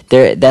this,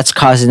 that's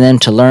causing them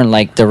to learn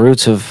like the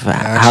roots of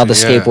how the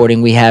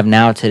skateboarding we have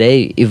now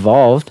today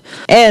evolved.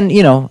 And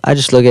you know, I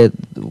just look at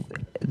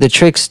the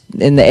tricks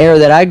in the era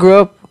that I grew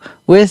up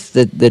with,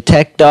 the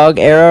tech dog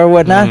era or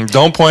whatnot.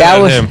 Don't point at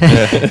him.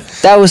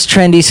 That was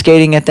trendy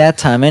skating at that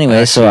time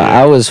anyway. So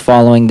I was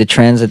following the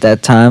trends at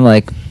that time.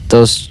 Like,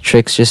 those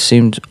tricks just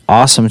seemed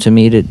awesome to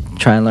me to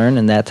try and learn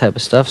and that type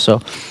of stuff.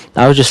 So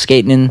I was just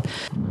skating in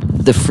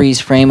the freeze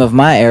frame of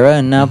my era,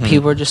 and now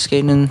people are just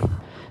skating in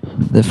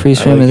the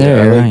freeze frame of their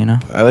era, you know?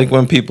 I like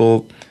when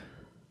people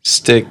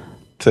stick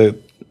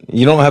to,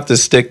 you don't have to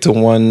stick to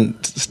one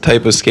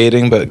type of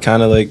skating, but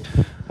kind of like,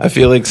 I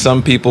feel like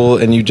some people,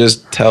 and you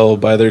just tell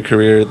by their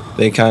career,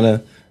 they kind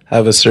of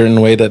have a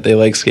certain way that they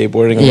like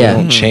skateboarding, and they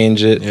don't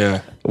change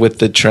it with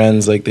the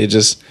trends. Like, they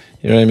just,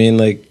 you know what I mean?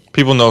 Like,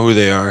 people know who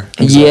they are.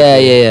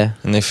 Exactly. Yeah.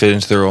 And they fit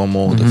into their own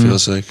mold, it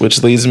feels like.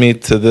 Which leads me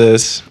to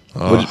this.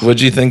 What'd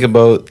you think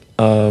about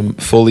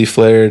fully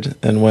flared,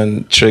 and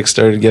when tricks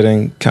started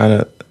getting kind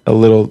of a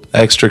little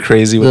extra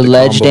crazy with the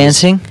ledge combos?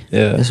 dancing?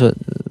 Yeah. That's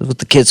what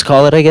the kids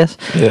call it, I guess.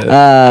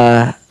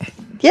 Yeah.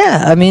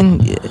 Yeah, I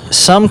mean,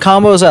 some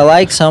combos I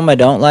like, some I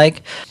don't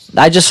like.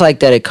 I just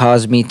like that it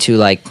caused me to,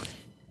 like,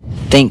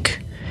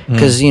 think.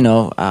 Because, you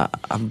know,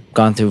 I've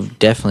gone through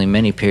definitely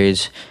many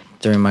periods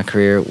during my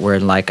career where,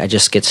 like, I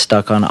just get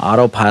stuck on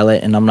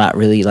autopilot and I'm not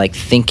really, like,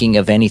 thinking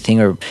of anything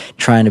or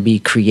trying to be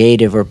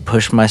creative or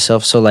push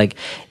myself. So, like,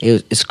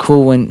 it's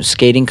cool when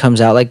skating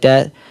comes out like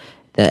that.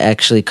 That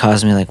actually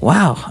caused me, like,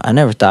 wow, I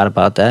never thought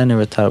about that. I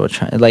never thought about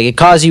trying. Like, it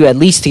caused you at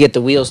least to get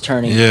the wheels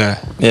turning. Yeah.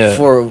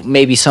 For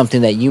maybe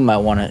something that you might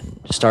want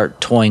to start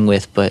toying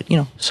with. But, you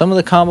know, some of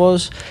the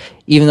combos,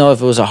 even though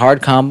if it was a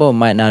hard combo, it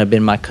might not have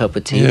been my cup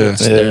of tea.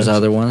 There's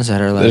other ones that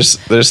are like,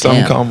 there's some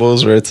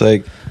combos where it's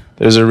like,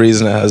 there's a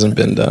reason it hasn't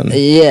been done.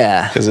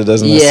 Yeah. Because it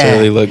doesn't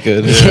necessarily look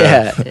good.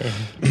 Yeah,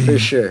 for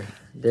sure.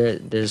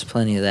 There's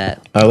plenty of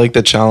that. I like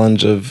the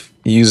challenge of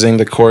using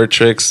the core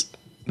tricks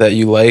that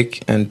you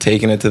like and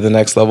taking it to the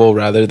next level,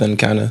 rather than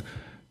kind of,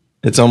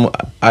 it's almost,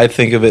 I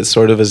think of it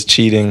sort of as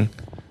cheating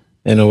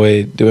in a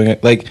way, doing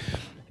it like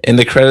in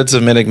the credits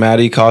of Minnick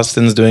Matty,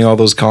 Costin's doing all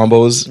those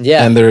combos,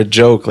 and they're a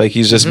joke, like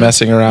he's just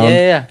messing around,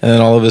 and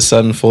then all of a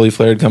sudden Fully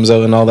Flared comes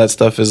out and all that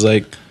stuff is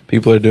like,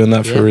 people are doing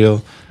that for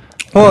real.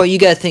 Well, you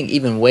gotta think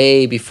even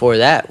way before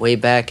that, way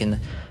back in the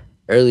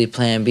early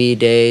Plan B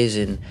days,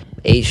 and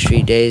 8th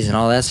Street days and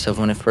all that stuff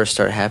when it first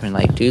started happening.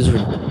 Like dudes were,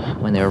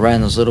 when they were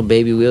riding those little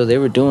baby wheels, they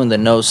were doing the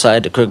nose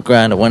side to crook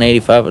grind to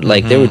 185.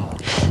 Like they were,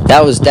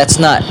 that's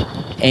not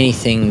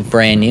anything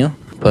brand new.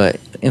 But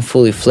in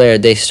Fully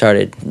Flared, they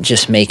started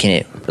just making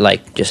it,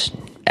 like just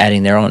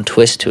adding their own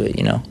twist to it.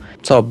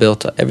 It's all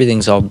built.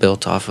 Everything's all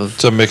built off of.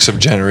 It's a mix of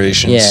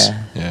generations.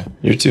 Yeah.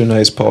 You're too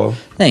nice, Paul.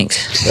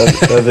 Thanks.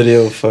 That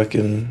video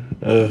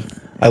fucking.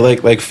 I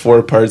like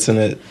 4 parts in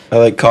it. I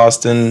like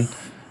Costin,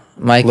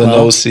 Mike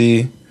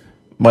Lenosi,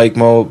 Mike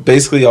Mo.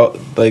 Basically,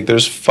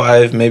 there's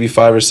 5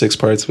 or 6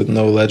 parts with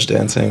no ledge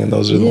dancing, and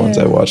those are the ones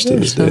I watch to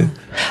this day.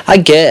 I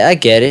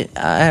get it.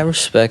 I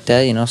respect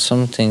that.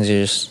 Some things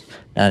you're just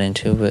not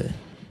into, but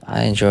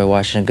I enjoy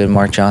watching a good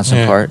Mark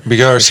Johnson part. We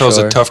got ourselves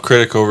a tough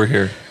critic over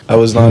here. I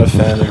was not a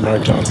fan of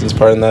Mark Johnson's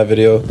part in that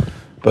video,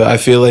 but I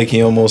feel like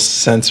he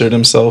almost censored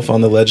himself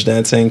on the ledge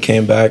dancing,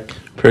 came back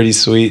pretty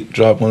sweet,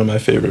 dropped one of my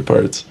favorite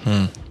parts.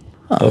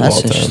 Oh,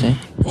 that's interesting.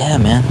 Yeah,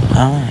 man.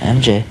 I don't know,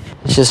 MJ.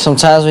 It's just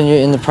sometimes when you're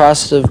in the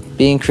process of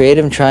being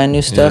creative and trying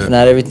new stuff,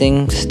 not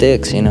everything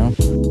sticks,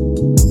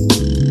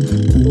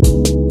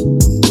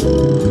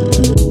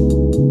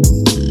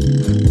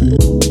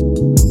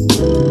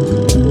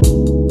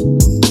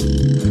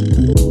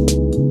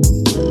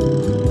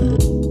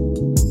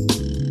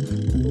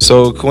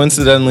 So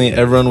coincidentally,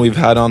 everyone we've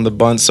had on the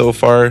bunt so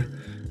far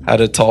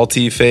had a tall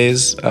tee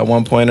phase at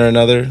one point or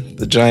another,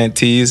 the giant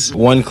tees.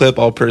 One clip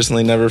I'll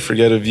personally never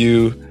forget of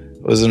you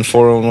was in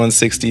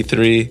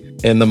 41163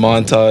 in the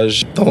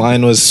montage. The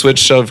line was switch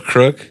shove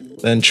crook,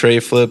 then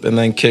tray flip, and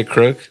then kick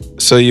crook.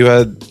 So you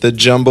had the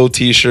jumbo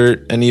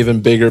t-shirt and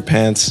even bigger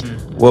pants.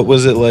 What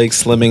was it like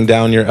slimming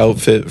down your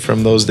outfit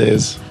from those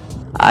days?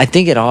 I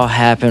think it all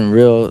happened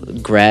real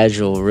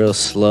gradual, real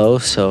slow,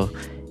 so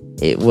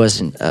it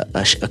wasn't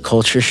a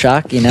culture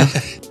shock,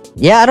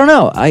 Yeah, I don't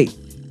know. I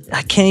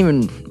can't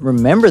even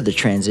remember the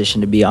transition,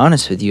 to be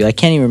honest with you. I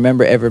can't even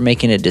remember ever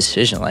making a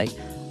decision like,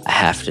 I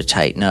have to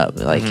tighten up.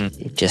 Like,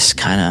 it just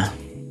kind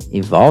of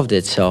evolved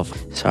itself.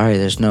 Sorry,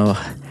 there's no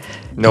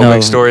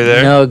big story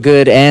there? No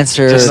good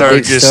answer. Just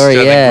big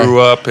story, yeah.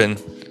 Grew up and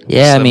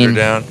slimmed her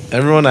down.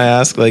 Everyone I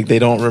ask, they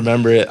don't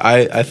remember it.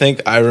 I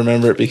think I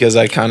remember it because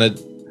I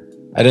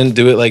didn't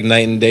do it like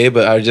night and day,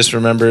 but I just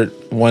remember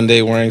one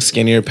day wearing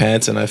skinnier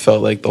pants and I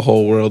felt like the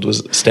whole world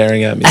was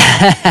staring at me.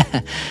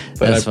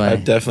 But I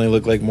definitely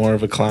looked like more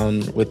of a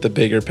clown with the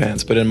bigger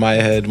pants. But in my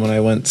head, when I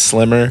went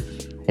slimmer,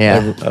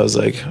 I was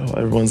like, oh,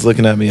 everyone's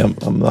looking at me.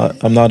 I'm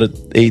not an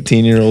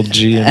 18-year-old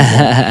G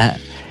anymore.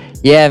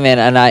 Yeah, man,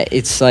 and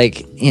it's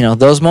like,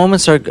 those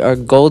moments are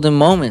golden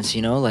moments,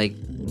 like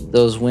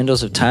those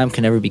windows of time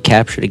can never be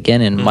captured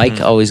again. And Mike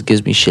always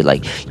gives me shit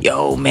like,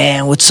 yo,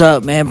 man, what's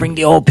up, man? Bring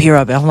the old P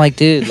up. I'm like,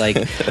 dude, I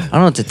don't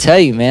know what to tell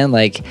you, man.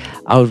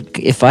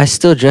 If I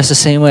still dress the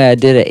same way I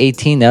did at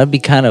 18, that would be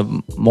kind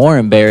of more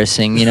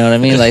embarrassing. You know what I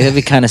mean? That'd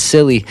be kind of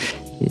silly.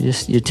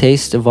 Your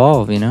tastes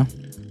evolve,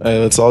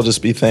 Let's all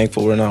just be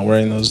thankful we're not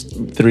wearing those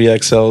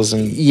 3XLs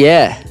and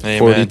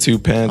 42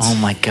 pants. Oh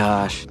my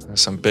gosh,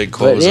 some big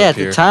clothes. But yeah, up at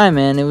here. the time,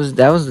 man,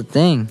 that was the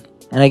thing.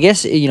 And I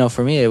guess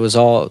for me, it was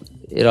all.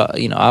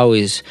 I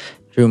always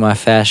drew my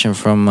fashion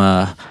from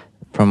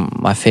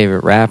my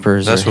favorite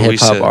rappers or hip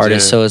hop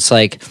artists. So it's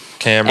like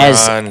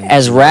Cameron,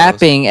 as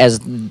rapping as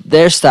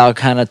their style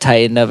kind of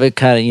tightened up. It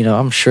kind of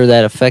I'm sure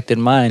that affected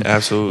mine.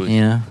 Absolutely.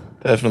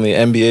 Definitely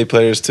NBA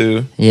players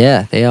too.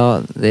 Yeah, they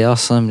all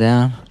slimmed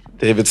down.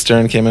 David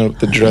Stern came in with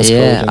the dress code.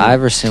 Yeah,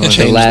 Iverson was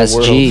the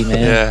last G, man.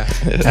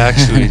 Yeah,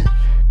 actually.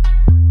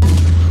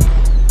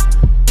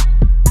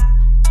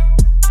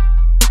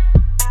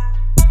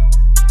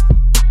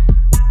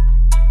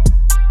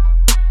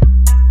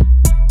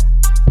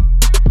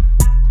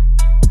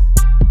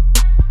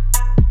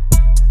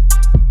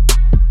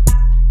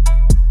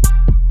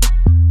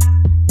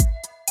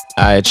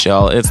 All right,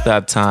 y'all, it's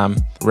that time.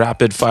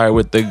 Rapid fire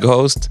with the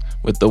ghost,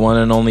 with the one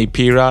and only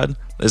P-Rod.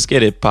 Let's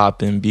get it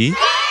poppin', B.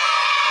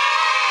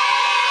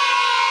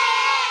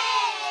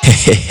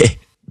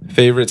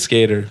 Favorite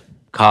skater?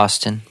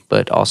 Costin,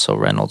 but also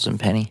Reynolds and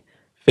Penny.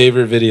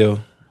 Favorite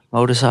video?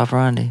 Modus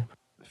operandi.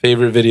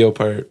 Favorite video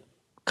part?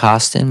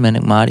 Costin,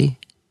 Menigmati.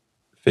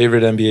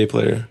 Favorite NBA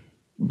player?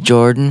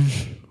 Jordan,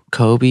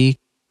 Kobe.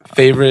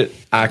 Favorite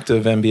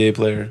active NBA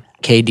player?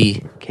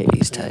 KD.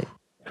 KD's tight.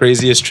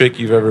 Craziest trick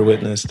you've ever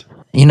witnessed?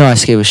 I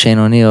skate with Shane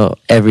O'Neill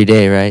every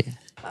day, right?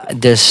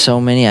 There's so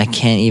many I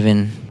can't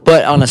even...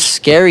 But on a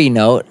scary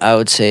note, I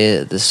would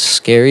say the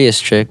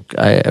scariest trick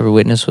I ever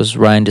witnessed was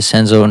Ryan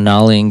DeCenzo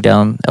nollying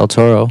down El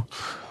Toro,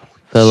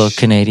 fellow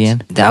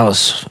Canadian. That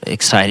was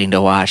exciting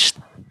to watch.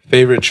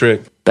 Favorite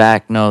trick?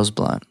 Back nose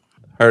blunt.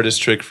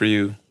 Hardest trick for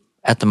you?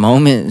 At the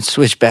moment,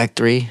 switchback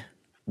 3.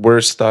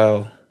 Worst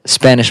style?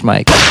 Spanish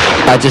Mike.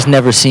 I just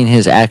never seen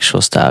his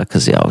actual style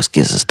because he always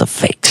gives us the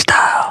fake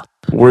style.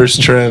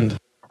 Worst trend?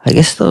 I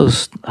guess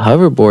those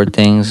hoverboard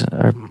things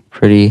are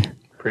pretty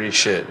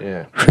shit,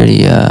 yeah.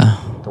 Pretty,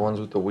 the ones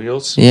with the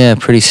wheels? Yeah,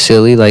 pretty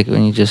silly. Like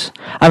when you just,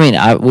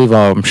 we've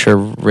all, I'm sure,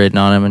 ridden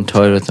on them and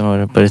toyed with them, or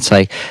whatever, but it's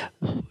like,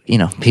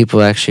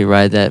 people actually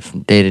ride that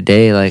from day to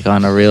day, like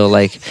on a real,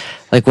 like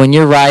Like when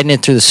you're riding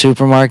it through the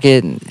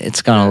supermarket,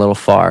 it's gone a little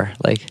far.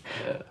 Like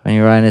when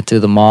you're riding it through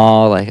the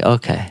mall, like,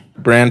 okay.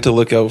 Brand to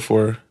look out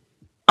for.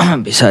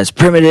 Besides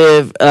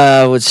Primitive,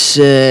 I would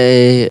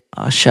say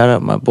I'll shout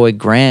out my boy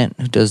Grant,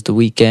 who does The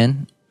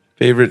Weekend.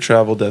 Favorite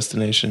travel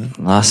destination?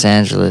 Los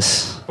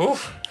Angeles.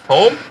 Oof.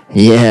 Home?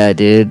 Yeah,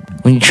 dude.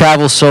 When you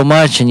travel so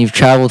much and you've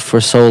traveled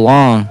for so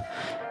long,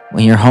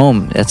 when you're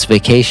home, that's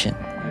vacation,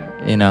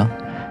 you know?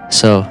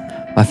 So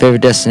my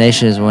favorite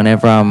destination is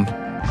whenever I'm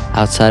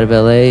outside of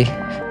LA,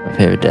 my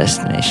favorite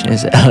destination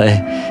is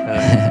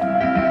LA.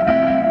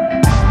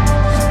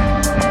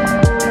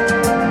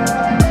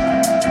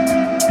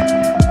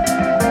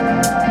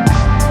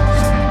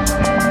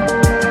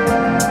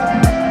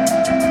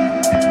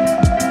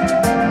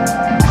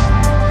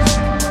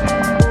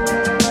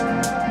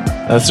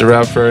 That's a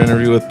wrap for our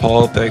interview with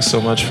Paul. Thanks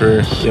so much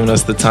for giving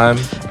us the time.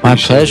 My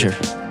pleasure.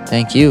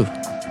 Thank you.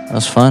 That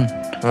was fun.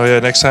 Oh, yeah.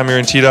 Next time you're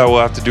in T-Dot,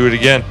 we'll have to do it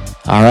again.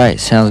 All right.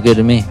 Sounds good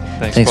to me.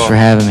 Thanks Paul. for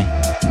having me.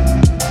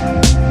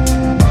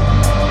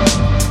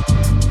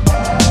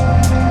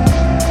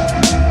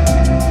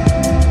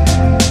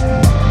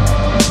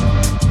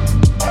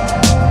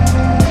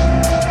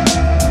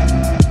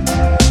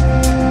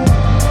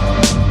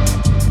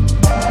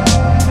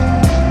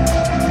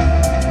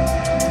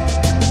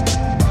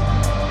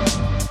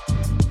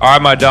 All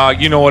right, my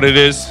dog, you know what it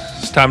is.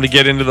 It's time to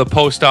get into the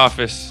post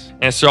office.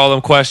 Answer all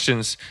them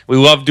questions. We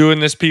love doing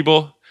this,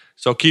 people,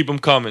 so keep them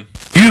coming.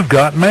 You've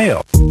got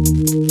mail.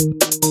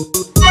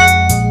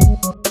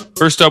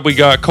 First up, we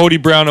got Cody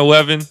Brown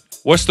 11.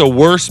 What's the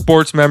worst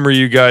sports memory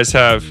you guys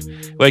have?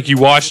 Like you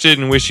watched it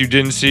and wish you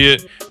didn't see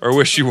it, or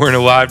wish you weren't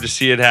alive to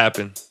see it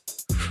happen?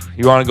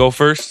 You want to go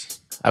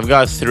first? I've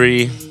got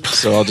 3,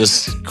 so I'll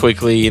just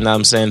quickly,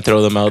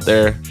 throw them out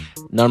there.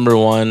 Number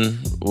 1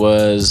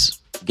 was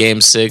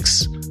Game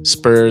 6,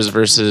 Spurs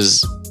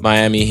versus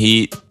Miami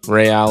Heat.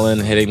 Ray Allen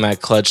hitting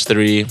that clutch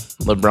 3.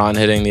 LeBron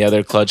hitting the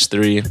other clutch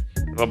 3.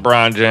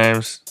 LeBron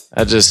James.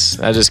 That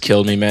just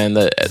killed me, man.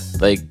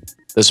 The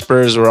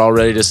Spurs were all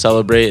ready to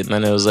celebrate, and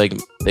then it was like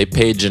they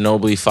paid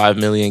Ginobili $5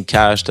 million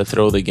cash to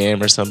throw the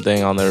game or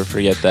something. I'll never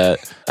forget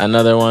that.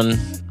 Another one,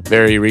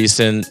 very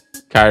recent,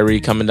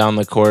 Kyrie coming down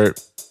the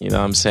court.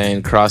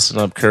 Crossing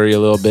up Curry a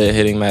little bit,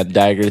 hitting that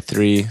dagger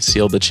 3,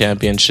 sealed the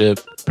championship.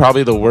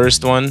 Probably the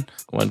worst one,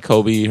 when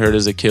Kobe hurt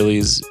his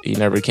Achilles, he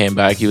never came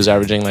back. He was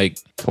averaging like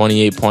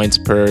 28 points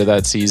per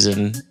that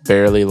season,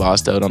 barely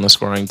lost out on the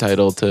scoring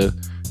title to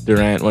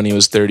Durant when he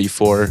was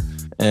 34,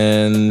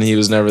 and he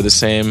was never the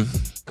same.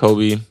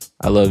 Kobe,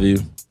 I love you.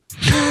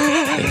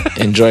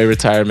 Enjoy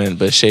retirement,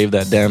 but shave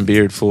that damn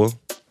beard, fool.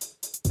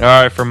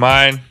 All right, for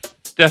mine,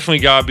 definitely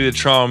got to be the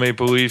Toronto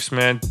Maple Leafs,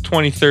 man.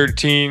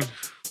 2013,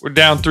 we're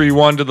down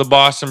 3-1 to the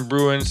Boston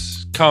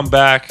Bruins. Come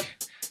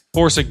back,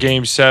 force a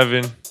Game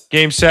 7.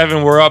 Game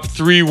 7, we're up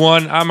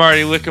 3-1. I'm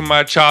already licking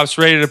my chops,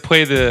 ready to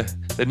play the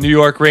New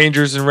York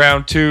Rangers in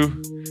round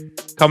 2.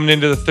 Coming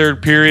into the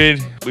third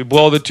period, we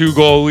blow the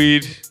 2-goal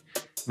lead.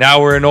 Now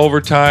we're in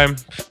overtime.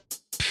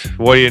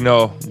 What do you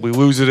know? We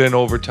lose it in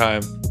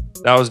overtime.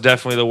 That was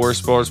definitely the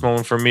worst sports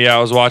moment for me. I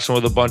was watching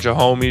with a bunch of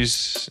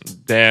homies.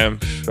 Damn,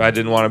 I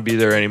didn't want to be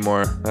there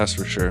anymore. That's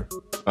for sure.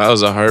 That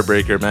was a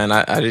heartbreaker, man.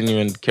 I didn't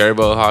even care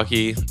about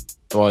hockey.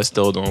 Well, I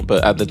still don't.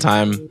 But at the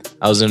time,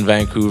 I was in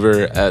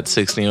Vancouver at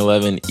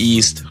 1611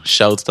 East.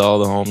 Shouts to all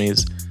the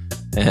homies.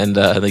 And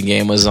the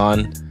game was on.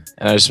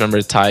 And I just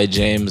remember Ty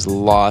James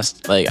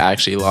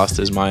actually lost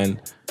his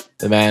mind.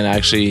 The man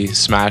actually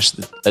smashed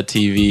a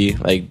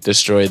TV,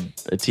 destroyed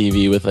a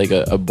TV with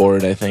a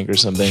board, I think, or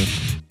something.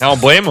 I don't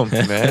blame him,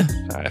 man.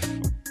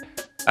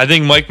 I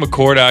think Mike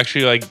McCord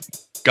actually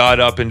got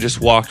up and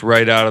just walked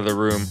right out of the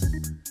room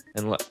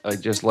and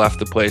just left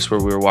the place where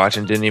we were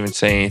watching. Didn't even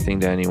say anything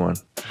to anyone.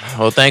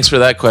 Well, thanks for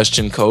that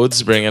question,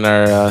 Codes, bringing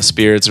our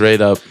spirits right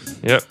up.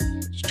 Yep.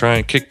 Let's try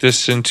and kick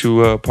this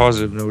into a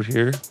positive note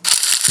here.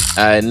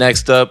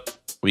 Next up,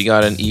 we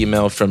got an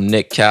email from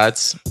Nick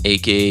Katz,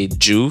 a.k.a.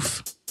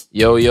 Joof.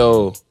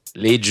 Yo,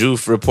 Lee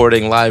Joof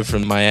reporting live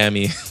from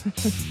Miami.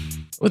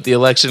 With the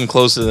election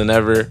closer than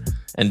ever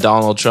and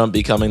Donald Trump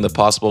becoming the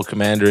possible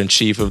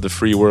commander-in-chief of the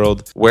free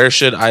world, where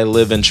should I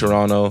live in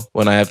Toronto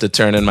when I have to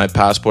turn in my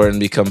passport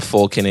and become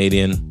full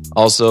Canadian?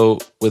 Also,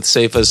 with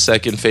Seifa's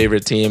second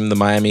favorite team, the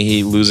Miami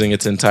Heat, losing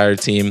its entire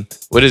team,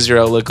 what is your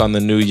outlook on the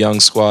new young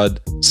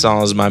squad,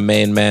 sans my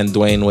main man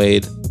Dwayne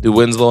Wade? Do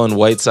Winslow and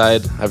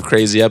Whiteside have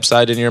crazy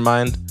upside in your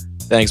mind?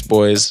 Thanks,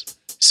 boys.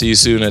 See you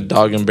soon at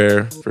Dog and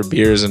Bear for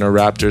beers and a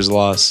Raptors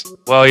loss.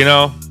 Well,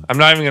 I'm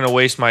not even going to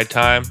waste my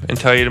time and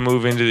tell you to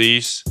move into the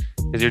East,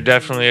 because you're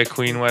definitely a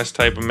Queen West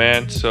type of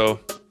man. So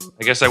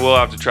I guess I will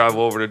have to travel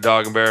over to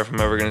Dog and Bear if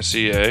I'm ever going to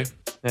see you, eh?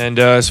 And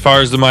as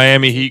far as the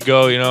Miami Heat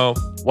go,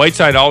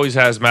 Whiteside always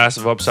has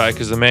massive upside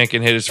because the man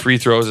can hit his free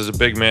throws as a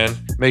big man.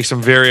 Makes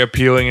him very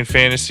appealing in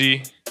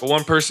fantasy. But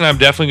one person I'm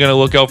definitely going to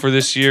look out for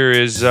this year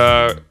is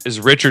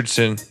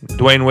Richardson.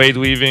 Dwayne Wade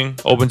leaving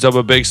opens up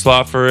a big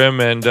slot for him,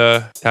 and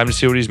time to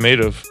see what he's made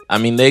of. I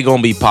mean, they going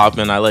to be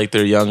popping. I like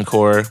their young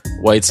core.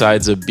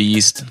 Whiteside's a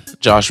beast.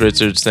 Josh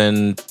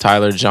Richardson,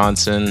 Tyler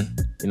Johnson.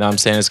 You know what I'm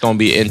saying? It's going to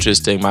be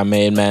interesting. My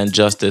main man,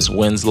 Justice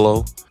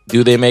Winslow.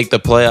 Do they make the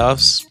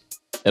playoffs?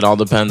 It all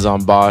depends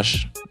on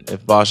Bosch.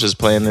 If Bosch is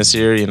playing this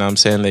year, you know what I'm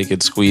saying, they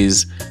could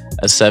squeeze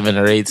a 7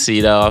 or 8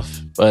 seed off.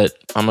 But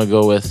I'm going to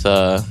go with,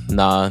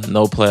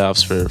 no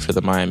playoffs for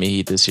the Miami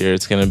Heat this year.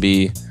 It's going to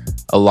be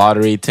a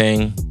lottery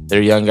thing.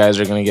 Their young guys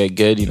are going to get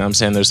good. You know what I'm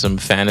saying? There's some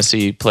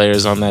fantasy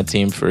players on that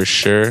team for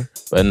sure.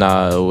 But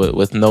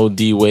with no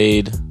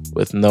D-Wade,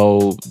 with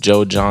no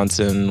Joe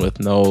Johnson, with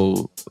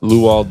no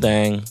Luol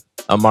Deng,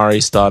 Amari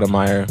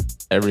Stoudemire,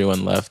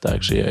 everyone left,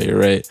 actually. Yeah, you're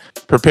right.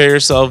 Prepare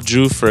yourself,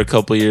 Drew, for a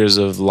couple years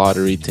of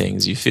lottery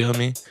things. You feel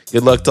me?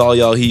 Good luck to all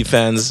y'all Heat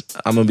fans.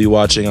 I'm going to be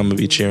watching. I'm going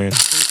to be cheering.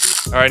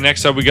 All right,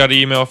 next up, we got an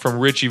email from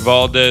Richie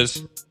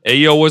Valdez. Hey,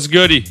 yo, what's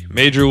goody?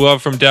 Major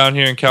love from down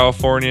here in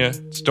California.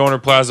 Stoner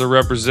Plaza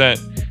represent.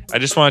 I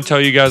just want to tell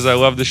you guys I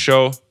love the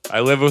show. I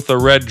live with a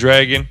red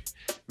dragon,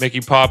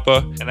 Mickey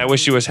Papa, and I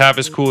wish he was half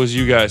as cool as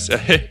you guys.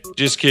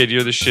 Just kid,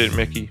 you're the shit,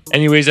 Mickey.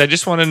 Anyways, I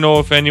just want to know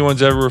if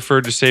anyone's ever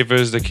referred to Safa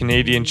as the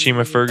Canadian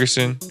Chima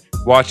Ferguson.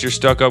 Watch your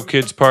stuck-up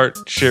kids part.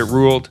 Shit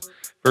ruled.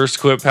 First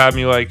clip had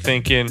me like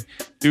thinking,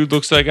 dude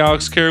looks like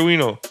Alex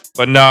Carolino.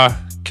 But nah,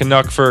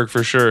 Canuck Ferg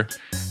for sure.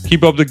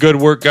 Keep up the good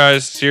work,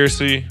 guys.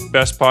 Seriously,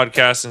 best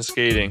podcast in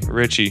skating.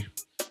 Richie.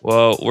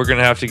 Well, we're going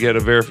to have to get a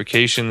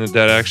verification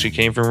that actually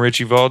came from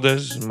Richie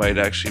Valdez. It might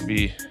actually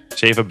be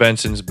Safa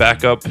Benson's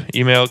backup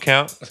email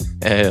account.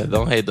 Hey,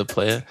 don't hate the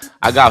player.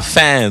 I got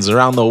fans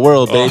around the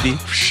world, baby.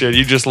 Oh, shit,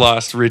 you just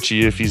lost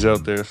Richie if he's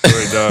out there.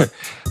 Sorry, dog.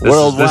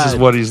 Worldwide. This is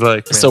what he's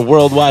like, man. It's a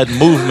worldwide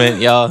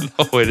movement, y'all.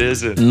 No, it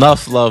isn't.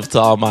 Enough love to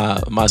all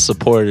my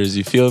supporters,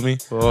 you feel me?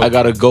 Oh, I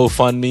got a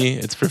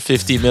GoFundMe. It's for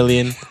 50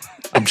 million.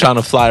 I'm trying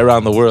to fly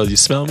around the world. You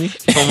smell me?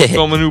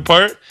 Film a new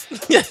part?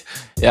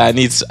 Yeah, I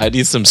need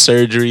some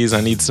surgeries.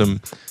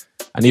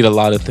 I need a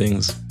lot of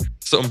things.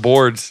 Some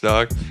boards,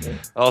 dog.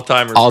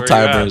 Alzheimer's.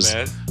 Alzheimer's.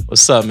 Where you at, man?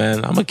 What's up,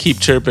 man? I'm gonna keep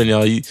chirping,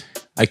 y'all.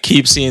 I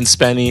keep seeing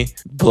Spenny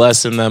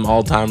blessing them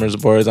Alzheimer's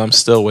boards. I'm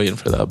still waiting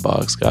for that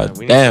box. God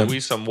damn. We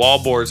need some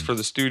wall boards for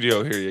the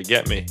studio here. You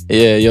get me?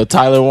 Yeah, yo,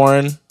 Tyler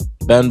Warren,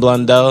 Ben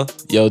Blundell,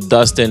 yo,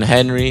 Dustin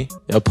Henry.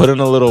 Yo, put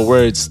in a little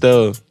word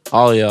still.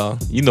 All y'all,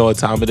 you know what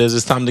time it is.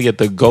 It's time to get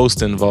the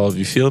ghost involved.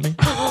 You feel me?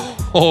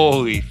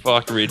 Holy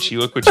fuck, Richie.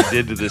 Look what you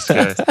did to this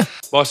guy.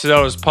 Busted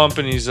out his pump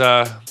and he's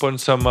putting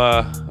some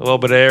a little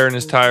bit of air in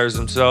his tires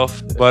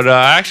himself. But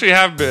I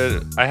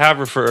have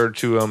referred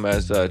to him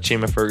as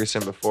Chima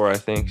Ferguson before, I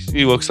think.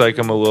 He looks like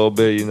him a little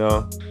bit, you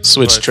know.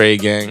 Switch tray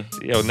gang.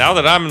 Now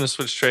that I'm in the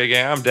switch tray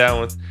gang, I'm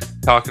down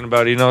with talking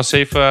about it. You know,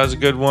 Safa has a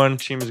good one.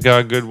 Chima's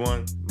got a good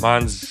one.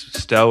 Mine's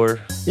stellar.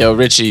 Yo,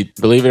 Richie,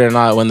 believe it or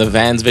not, when the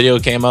Vans video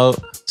came out,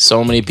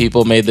 so many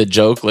people made the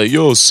joke like,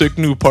 yo, sick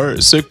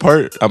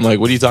part. I'm like,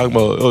 what are you talking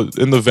about? Oh,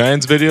 in the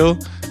Vans video?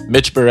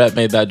 Mitch Barrett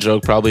made that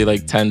joke probably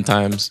like 10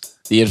 times.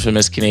 The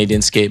infamous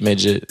Canadian skate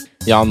midget.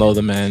 Y'all know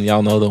the man.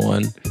 Y'all know the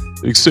one.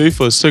 Like,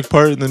 Safa, sick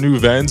part in the new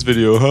Vans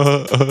video.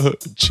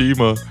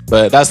 Chima.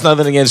 But that's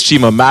nothing against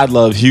Chima. Mad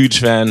love,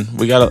 huge fan.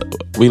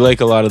 We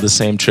like a lot of the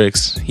same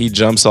tricks. He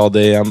jumps all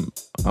day.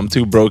 I'm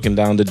too broken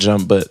down to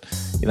jump, but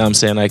you know what I'm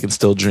saying? I can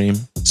still dream.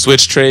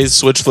 Switch trays,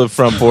 switch flip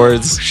front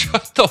boards.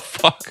 Shut the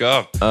fuck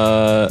up.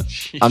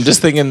 I'm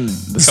just thinking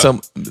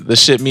the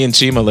shit me and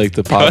Chima like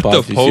to pop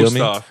off. You feel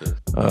me?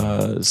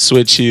 Office.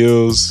 Switch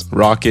heels,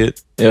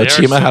 rocket. Yo,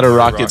 Chima had a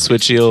rocket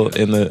switch heel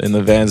in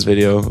the Vans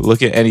video.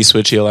 Look at any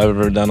switch heel I've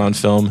ever done on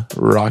film.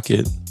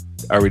 Rocket.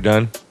 Are we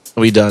done?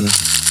 We done.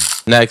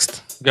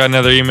 Next. Got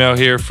another email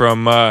here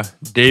from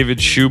David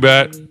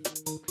Schubat.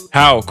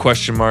 How? ?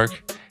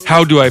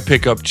 How do I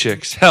pick up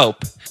chicks?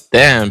 Help.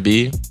 Damn,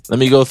 B. Let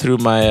me go through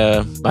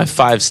my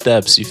 5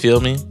 steps. You feel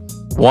me?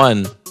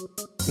 1.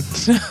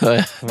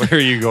 Where are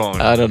you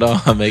going? I don't know.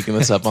 I'm making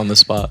this up on the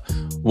spot.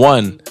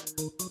 1.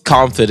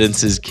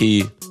 Confidence is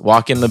key.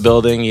 Walk in the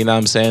building, you know what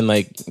I'm saying?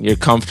 Like, you're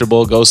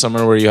comfortable. Go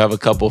somewhere where you have a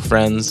couple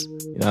friends.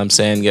 You know what I'm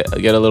saying?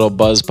 Get a little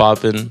buzz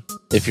popping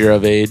if you're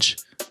of age.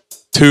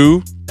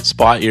 2.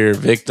 Spot your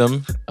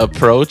victim.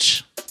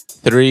 Approach.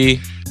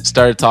 3.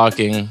 Start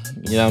talking.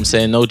 You know what I'm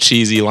saying? No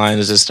cheesy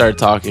lines. Just start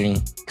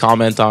talking.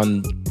 Comment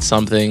on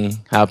something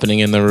happening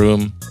in the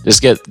room.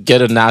 Just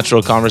get a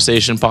natural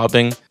conversation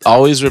popping.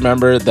 Always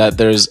remember that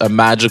there's a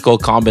magical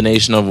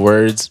combination of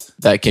words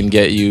that can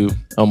get you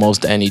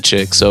almost any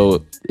chick.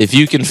 So if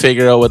you can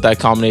figure out what that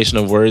combination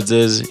of words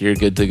is, you're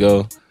good to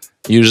go.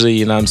 Usually,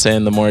 you know what I'm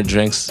saying, the more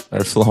drinks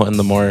are flowing,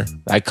 the more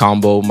that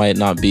combo might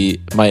not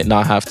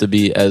have to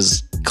be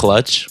as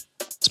clutch,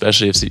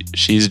 especially if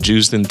she's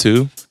juiced in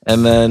 2.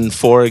 And then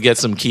 4, get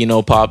some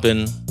keno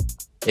popping,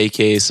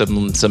 aka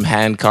some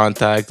hand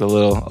contact, a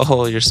little,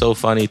 oh, you're so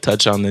funny,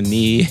 touch on the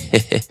knee.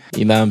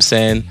 You know what I'm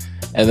saying?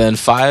 And then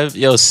 5,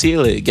 yo,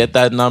 seal it. Get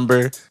that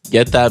number,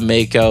 get that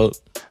make out.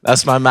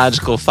 That's my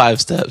magical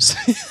 5 steps.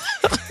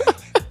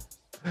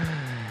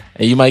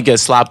 And you might get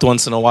slapped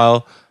once in a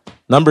while.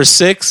 Number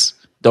 6,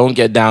 don't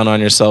get down on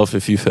yourself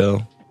if you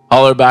fail.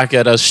 Holler back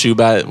at us,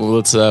 Shubat.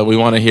 We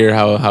want to hear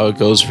how it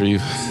goes for you.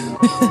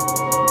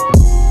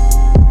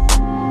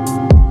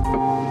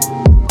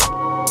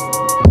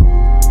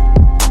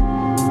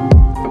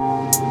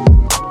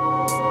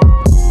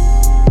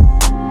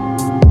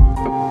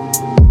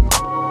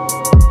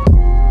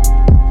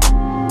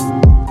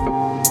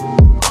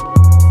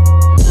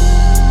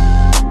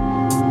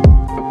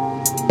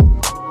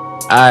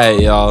 Alright,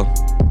 y'all.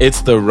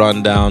 It's the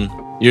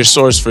rundown. Your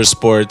source for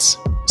sports.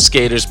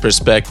 Skater's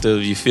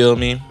perspective. You feel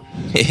me?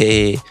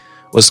 Hey,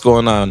 what's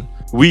going on?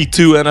 Week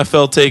 2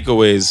 NFL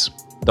takeaways.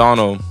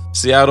 Donald,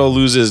 Seattle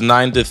loses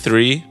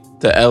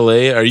 9-3 to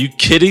LA. Are you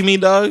kidding me,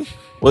 dog?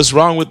 What's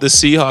wrong with the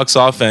Seahawks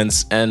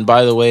offense? And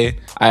by the way,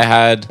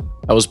 I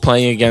was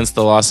playing against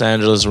the Los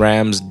Angeles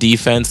Rams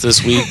defense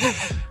this week.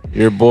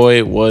 Your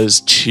boy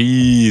was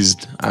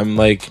cheesed.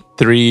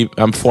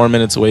 I'm 4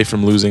 minutes away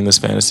from losing this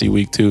fantasy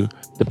week 2,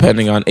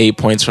 depending on 8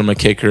 points from a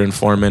kicker in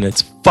 4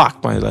 minutes.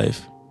 Fuck my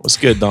life. What's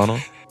good,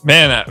 Donald?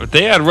 Man,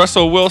 they had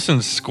Russell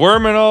Wilson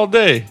squirming all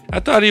day. I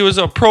thought he was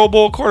a Pro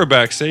Bowl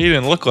quarterback, so he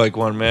didn't look like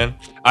one, man.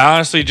 I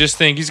honestly just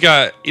think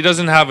he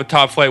doesn't have a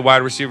top flight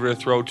wide receiver to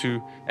throw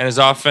to, and his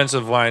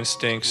offensive line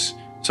stinks.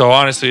 So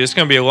honestly, it's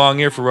going to be a long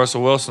year for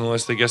Russell Wilson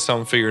unless they get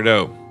something figured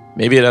out.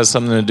 Maybe it has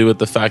something to do with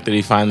the fact that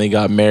he finally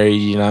got married,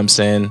 you know what I'm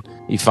saying?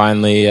 He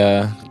finally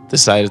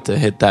decided to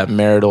hit that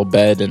marital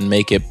bed and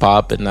make it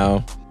pop, and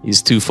now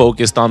he's too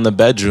focused on the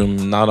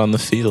bedroom, not on the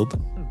field.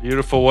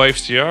 Beautiful wife,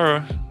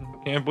 Ciara.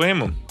 Can't blame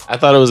him. I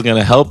thought it was going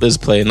to help his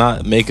play,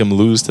 not make him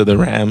lose to the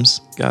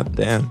Rams. God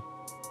damn.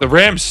 The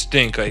Rams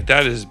stink. Like,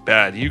 that is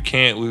bad. You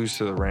can't lose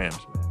to the Rams,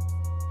 man.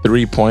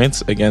 3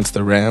 points against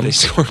the Rams. They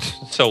scored.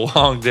 It's a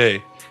long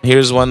day.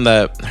 Here's one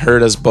that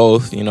hurt us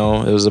both. You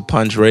know, it was a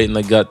punch right in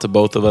the gut to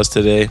both of us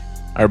today.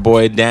 Our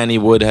boy Danny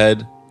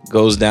Woodhead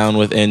goes down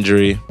with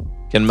injury.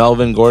 Can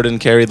Melvin Gordon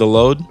carry the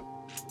load?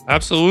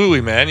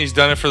 Absolutely, man. He's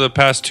done it for the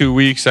past 2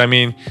 weeks. I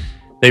mean,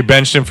 they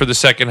benched him for the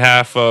second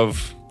half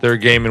of their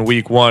game in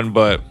week 1,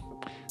 but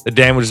the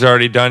damage is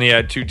already done. He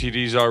had 2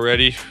 TDs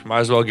already.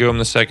 Might as well give him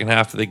the second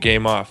half of the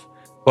game off.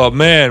 But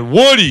man,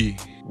 Woody,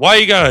 why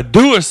you gotta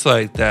do us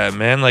like that,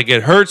 man? Like,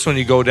 it hurts when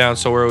you go down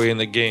so early in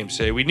the game.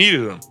 Say, we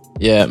needed him.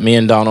 Yeah, me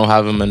and Donald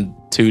have him in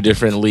 2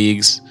 different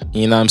leagues.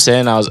 You know what I'm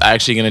saying? I was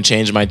actually going to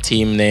change my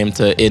team name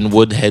to In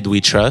Woodhead We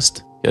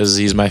Trust, because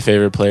he's my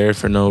favorite player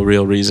for no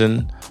real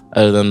reason,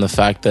 other than the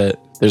fact that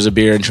there's a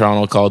beer in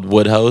Toronto called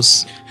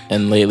Woodhouse,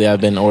 and lately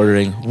I've been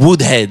ordering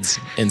Woodheads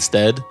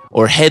instead,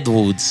 or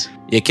Headwoods.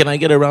 Yeah, can I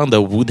get around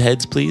the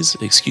Woodheads, please?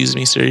 Excuse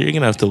me, sir, you're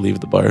going to have to leave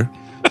the bar.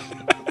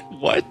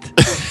 What?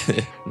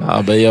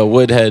 Nah, but yo,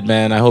 Woodhead,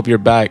 man, I hope you're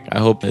back. I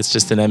hope it's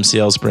just an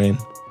MCL sprain.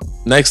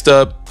 Next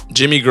up,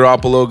 Jimmy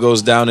Garoppolo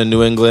goes down in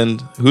New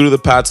England. Who do the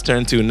Pats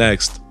turn to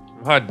next?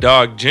 Hot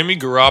dog. Jimmy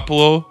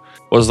Garoppolo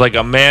was like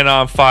a man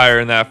on fire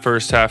in that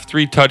first half.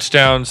 3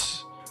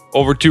 touchdowns,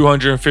 over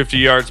 250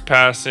 yards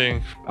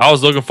passing. I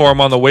was looking for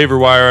him on the waiver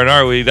wire in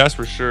our league, that's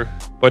for sure.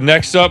 But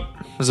next up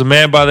is a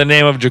man by the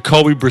name of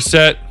Jacoby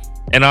Brissett.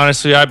 And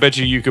honestly, I bet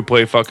you could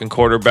play fucking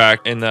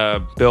quarterback in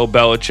the Bill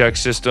Belichick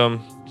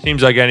system.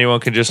 Seems like anyone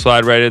can just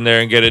slide right in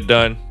there and get it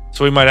done.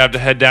 So we might have to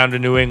head down to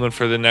New England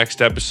for the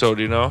next episode,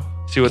 you know?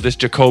 See what this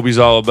Jacoby's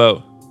all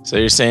about. So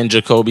you're saying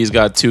Jacoby's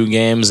got 2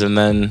 games and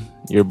then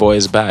your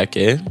boy's back,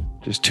 eh?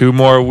 Just 2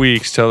 more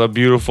weeks till the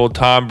beautiful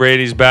Tom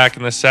Brady's back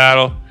in the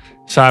saddle.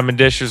 Simon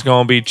Disher's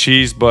going to be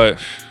cheesed, but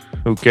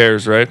who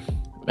cares, right?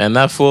 Man,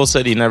 that fool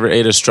said he never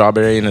ate a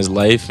strawberry in his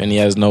life and he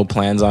has no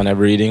plans on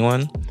ever eating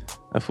one.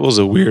 That fool's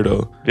a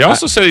weirdo. He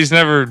also said he's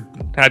never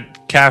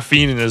had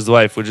caffeine in his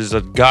life, which is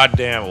a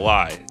goddamn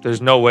lie.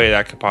 There's no way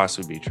that could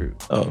possibly be true.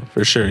 Oh,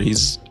 for sure.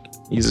 He's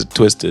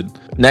twisted.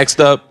 Next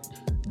up,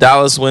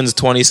 Dallas wins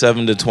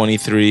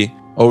 27-23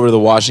 over the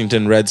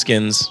Washington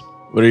Redskins.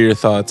 What are your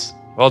thoughts?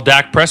 Well,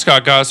 Dak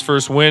Prescott got his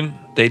first win.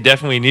 They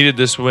definitely needed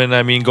this win.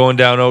 I mean, going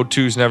down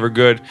 0-2 is never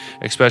good,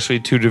 especially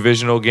 2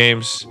 divisional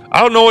games.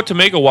 I don't know what to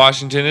make of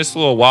Washington. It's a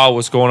little wild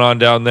what's going on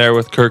down there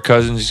with Kirk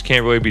Cousins. He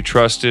can't really be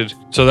trusted.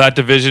 So that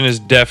division is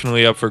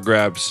definitely up for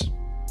grabs.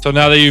 So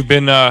now that you've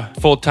been a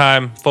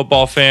full-time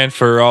football fan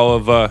for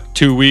all of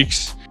 2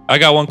 weeks, I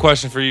got one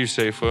question for you,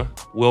 Seifa.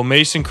 Will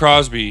Mason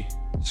Crosby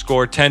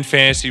score 10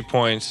 fantasy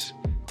points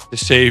to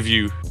save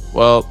you?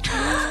 Well,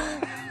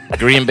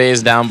 Green Bay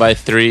is down by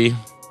 3.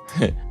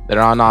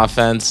 They're on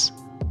offense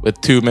with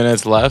 2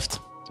 minutes left.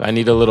 So I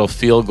need a little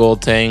field goal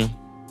thing.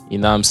 You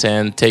know what I'm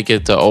saying? Take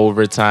it to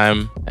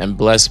overtime and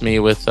bless me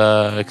with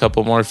a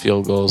couple more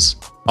field goals.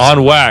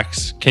 On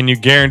wax, can you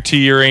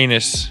guarantee your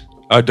anus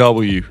a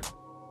W?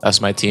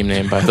 That's my team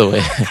name, by the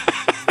way.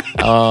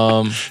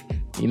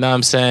 You know what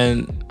I'm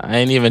saying? I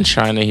ain't even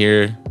trying to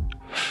hear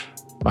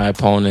my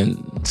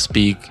opponent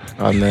speak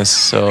on this.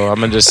 So I'm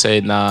going to just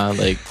say, nah,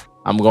 like,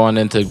 I'm going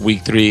into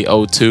week 3,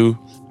 0-2.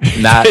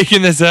 Not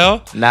taking this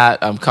out?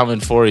 I'm coming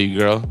for you,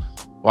 girl.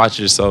 Watch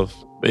yourself.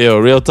 But yo,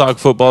 real talk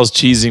football's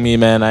cheesing me,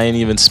 man. I ain't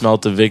even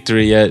smelt a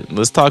victory yet.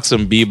 Let's talk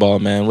some b-ball,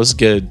 man. What's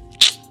good?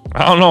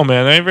 I don't know,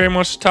 man. There ain't very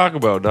much to talk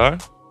about,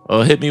 dog.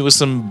 Well, hit me with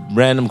some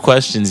random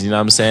questions. You know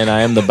what I'm saying?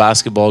 I am the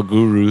basketball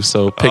guru,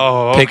 so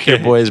pick your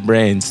boy's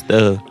brains.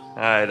 Duh. All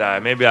right.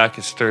 Maybe I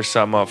could stir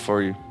something up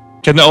for you.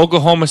 Can the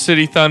Oklahoma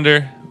City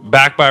Thunder,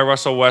 backed by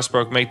Russell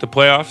Westbrook, make the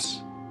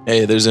playoffs?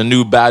 Hey, there's a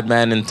new bad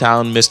man in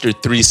town, Mr.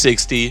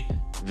 360,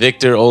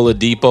 Victor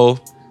Oladipo.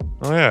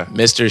 Oh, yeah.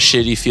 Mr.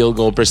 Shitty field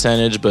goal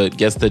percentage, but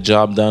gets the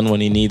job done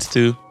when he needs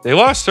to. They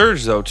lost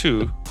Serge, though,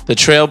 too. The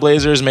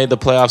Trailblazers made the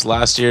playoffs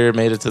last year,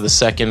 made it to the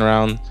second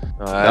round.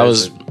 That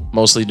was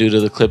mostly due to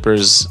the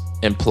Clippers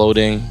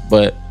imploding.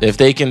 But if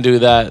they can do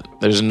that,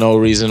 there's no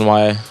reason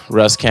why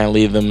Russ can't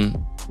lead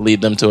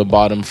them to a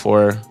bottom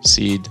 4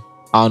 seed.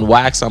 On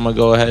wax, I'm going to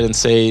go ahead and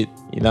say,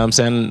 you know what I'm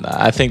saying?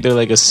 I think they're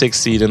like a 6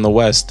 seed in the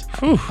West.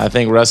 Whew. I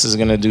think Russ is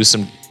going to do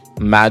some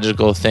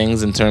magical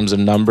things in terms of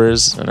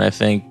numbers. And I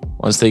think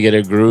once they get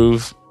a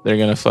groove, they're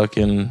going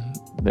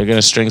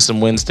to string some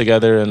wins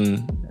together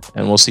and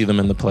we'll see them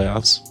in the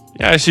playoffs.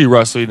 Yeah, I see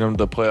Russ leading them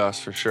to the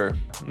playoffs for sure.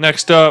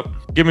 Next up,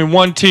 give me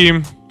one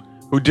team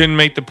who didn't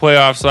make the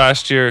playoffs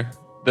last year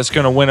that's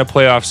going to win a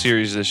playoff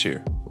series this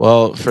year.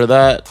 Well, for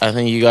that, I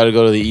think you got to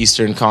go to the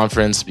Eastern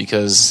Conference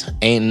because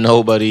ain't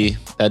nobody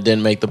that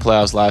didn't make the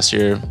playoffs last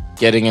year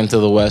getting into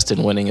the West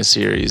and winning a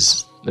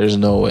series. There's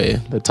no way.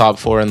 The top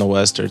 4 in the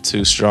West are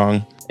too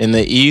strong. In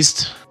the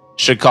East,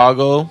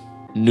 Chicago,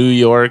 New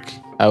York,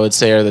 I would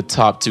say are the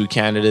top 2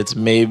 candidates.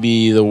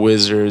 Maybe the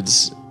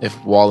Wizards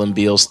if Wall and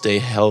Beal stay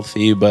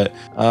healthy. But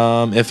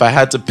if I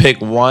had to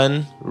pick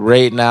one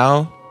right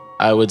now,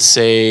 I would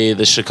say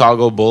the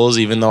Chicago Bulls,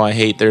 even though I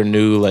hate their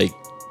new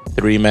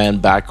 3-man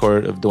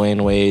backcourt of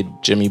Dwayne Wade,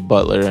 Jimmy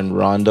Butler, and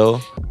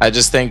Rondo. I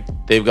just think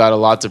they've got a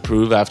lot to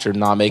prove after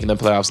not making the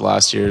playoffs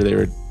last year. They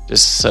were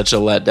just such a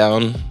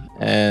letdown.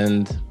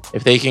 And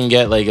if they can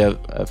get a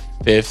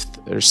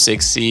 5th or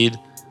 6th seed,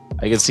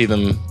 I could see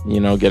them,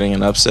 getting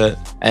an upset.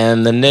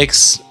 And the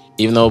Knicks,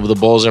 even though the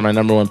Bulls are my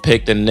number 1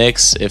 pick, the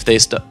Knicks, if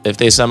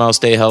they somehow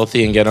stay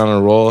healthy and get on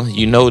a roll,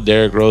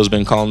 Derrick Rose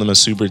been calling them a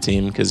super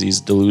team because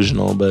he's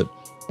delusional, but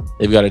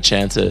they've got a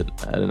chance at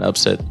an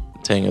upset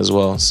thing as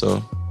well.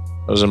 So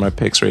those are my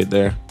picks right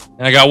there.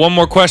 And I got one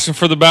more question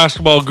for the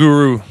basketball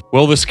guru.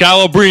 Will the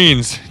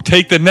Scalabrines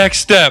take the next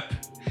step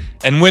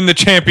and win the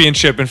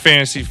championship in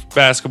fantasy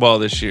basketball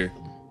this year?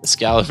 The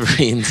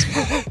Scalabrines.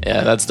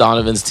 Yeah, that's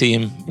Donovan's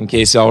team, in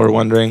case y'all were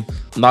wondering.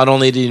 Not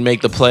only did he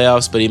make the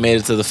playoffs, but he made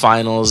it to the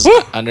finals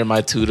under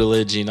my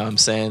tutelage, you know what I'm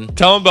saying?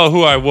 Tell him about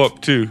who I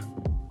whooped, too.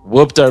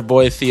 Whooped our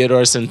boy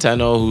Theodore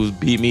Centeno, who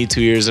beat me 2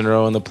 years in a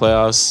row in the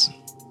playoffs.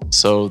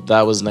 So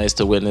that was nice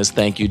to witness.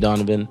 Thank you,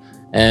 Donovan.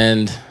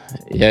 And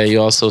yeah, you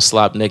also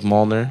slapped Nick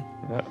Molnar.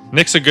 Yeah.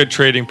 Nick's a good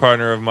trading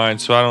partner of mine,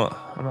 so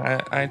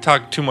I ain't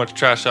talking too much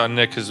trash on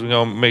Nick because we're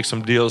going to make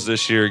some deals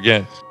this year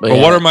again. But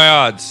what are my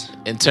odds?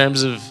 In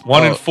terms of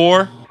 1 and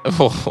 4?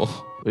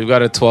 We've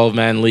got a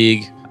 12-man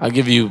league. I'll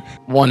give you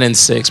 1 and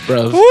 6,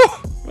 bro.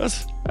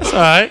 That's all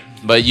right.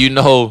 But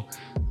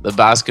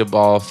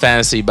the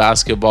fantasy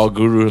basketball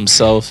guru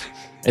himself.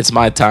 It's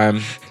my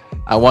time.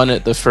 I won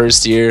it the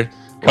first year.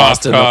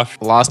 Lost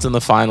in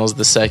the finals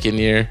the second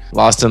year.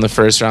 Lost in the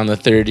first round the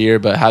third year,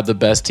 but had the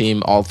best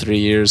team all 3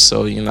 years.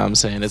 So, you know what I'm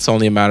saying? It's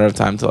only a matter of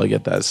time till I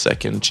get that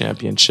second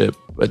championship.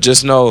 But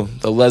just know,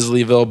 the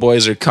Leslieville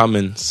boys are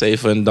coming.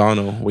 Seifa and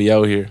Dono, we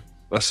out here.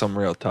 That's some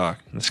real talk.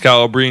 The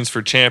Scalabrines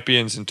for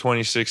champions in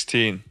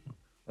 2016.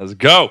 Let's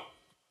go.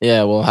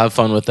 Yeah, well, have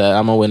fun with that.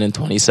 I'm going to win in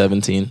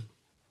 2017.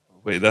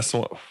 Wait, that's the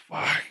one.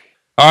 Fuck.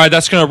 All right,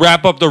 that's going to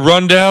wrap up the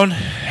rundown.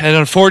 And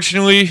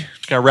unfortunately,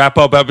 it's going to wrap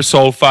up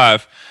episode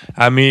 5.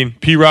 I mean,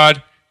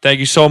 P-Rod, thank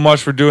you so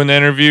much for doing the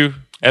interview.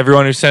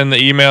 Everyone who sent the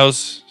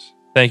emails,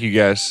 thank you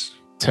guys.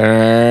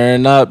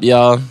 Turn up,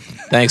 y'all.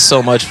 Thanks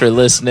so much for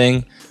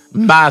listening.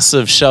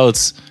 Massive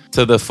shouts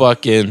to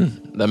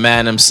the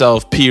man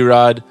himself,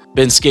 P-Rod.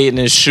 Been skating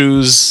his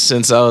shoes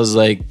since I was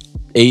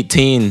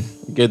 18.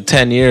 Good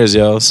 10 years,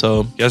 yo.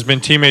 So you guys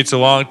been teammates a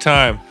long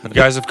time. You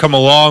guys have come a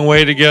long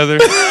way together.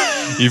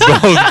 You've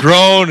both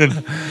grown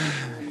and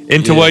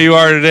into what you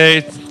are today.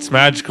 It's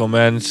magical,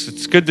 man.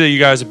 It's good that you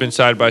guys have been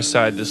side by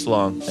side this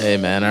long. Hey,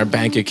 man, our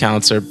bank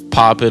accounts are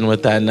popping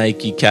with that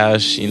Nike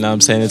cash. You know what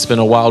I'm saying? It's been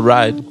a wild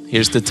ride.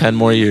 Here's to 10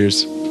 more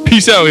years.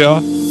 Peace out,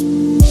 y'all.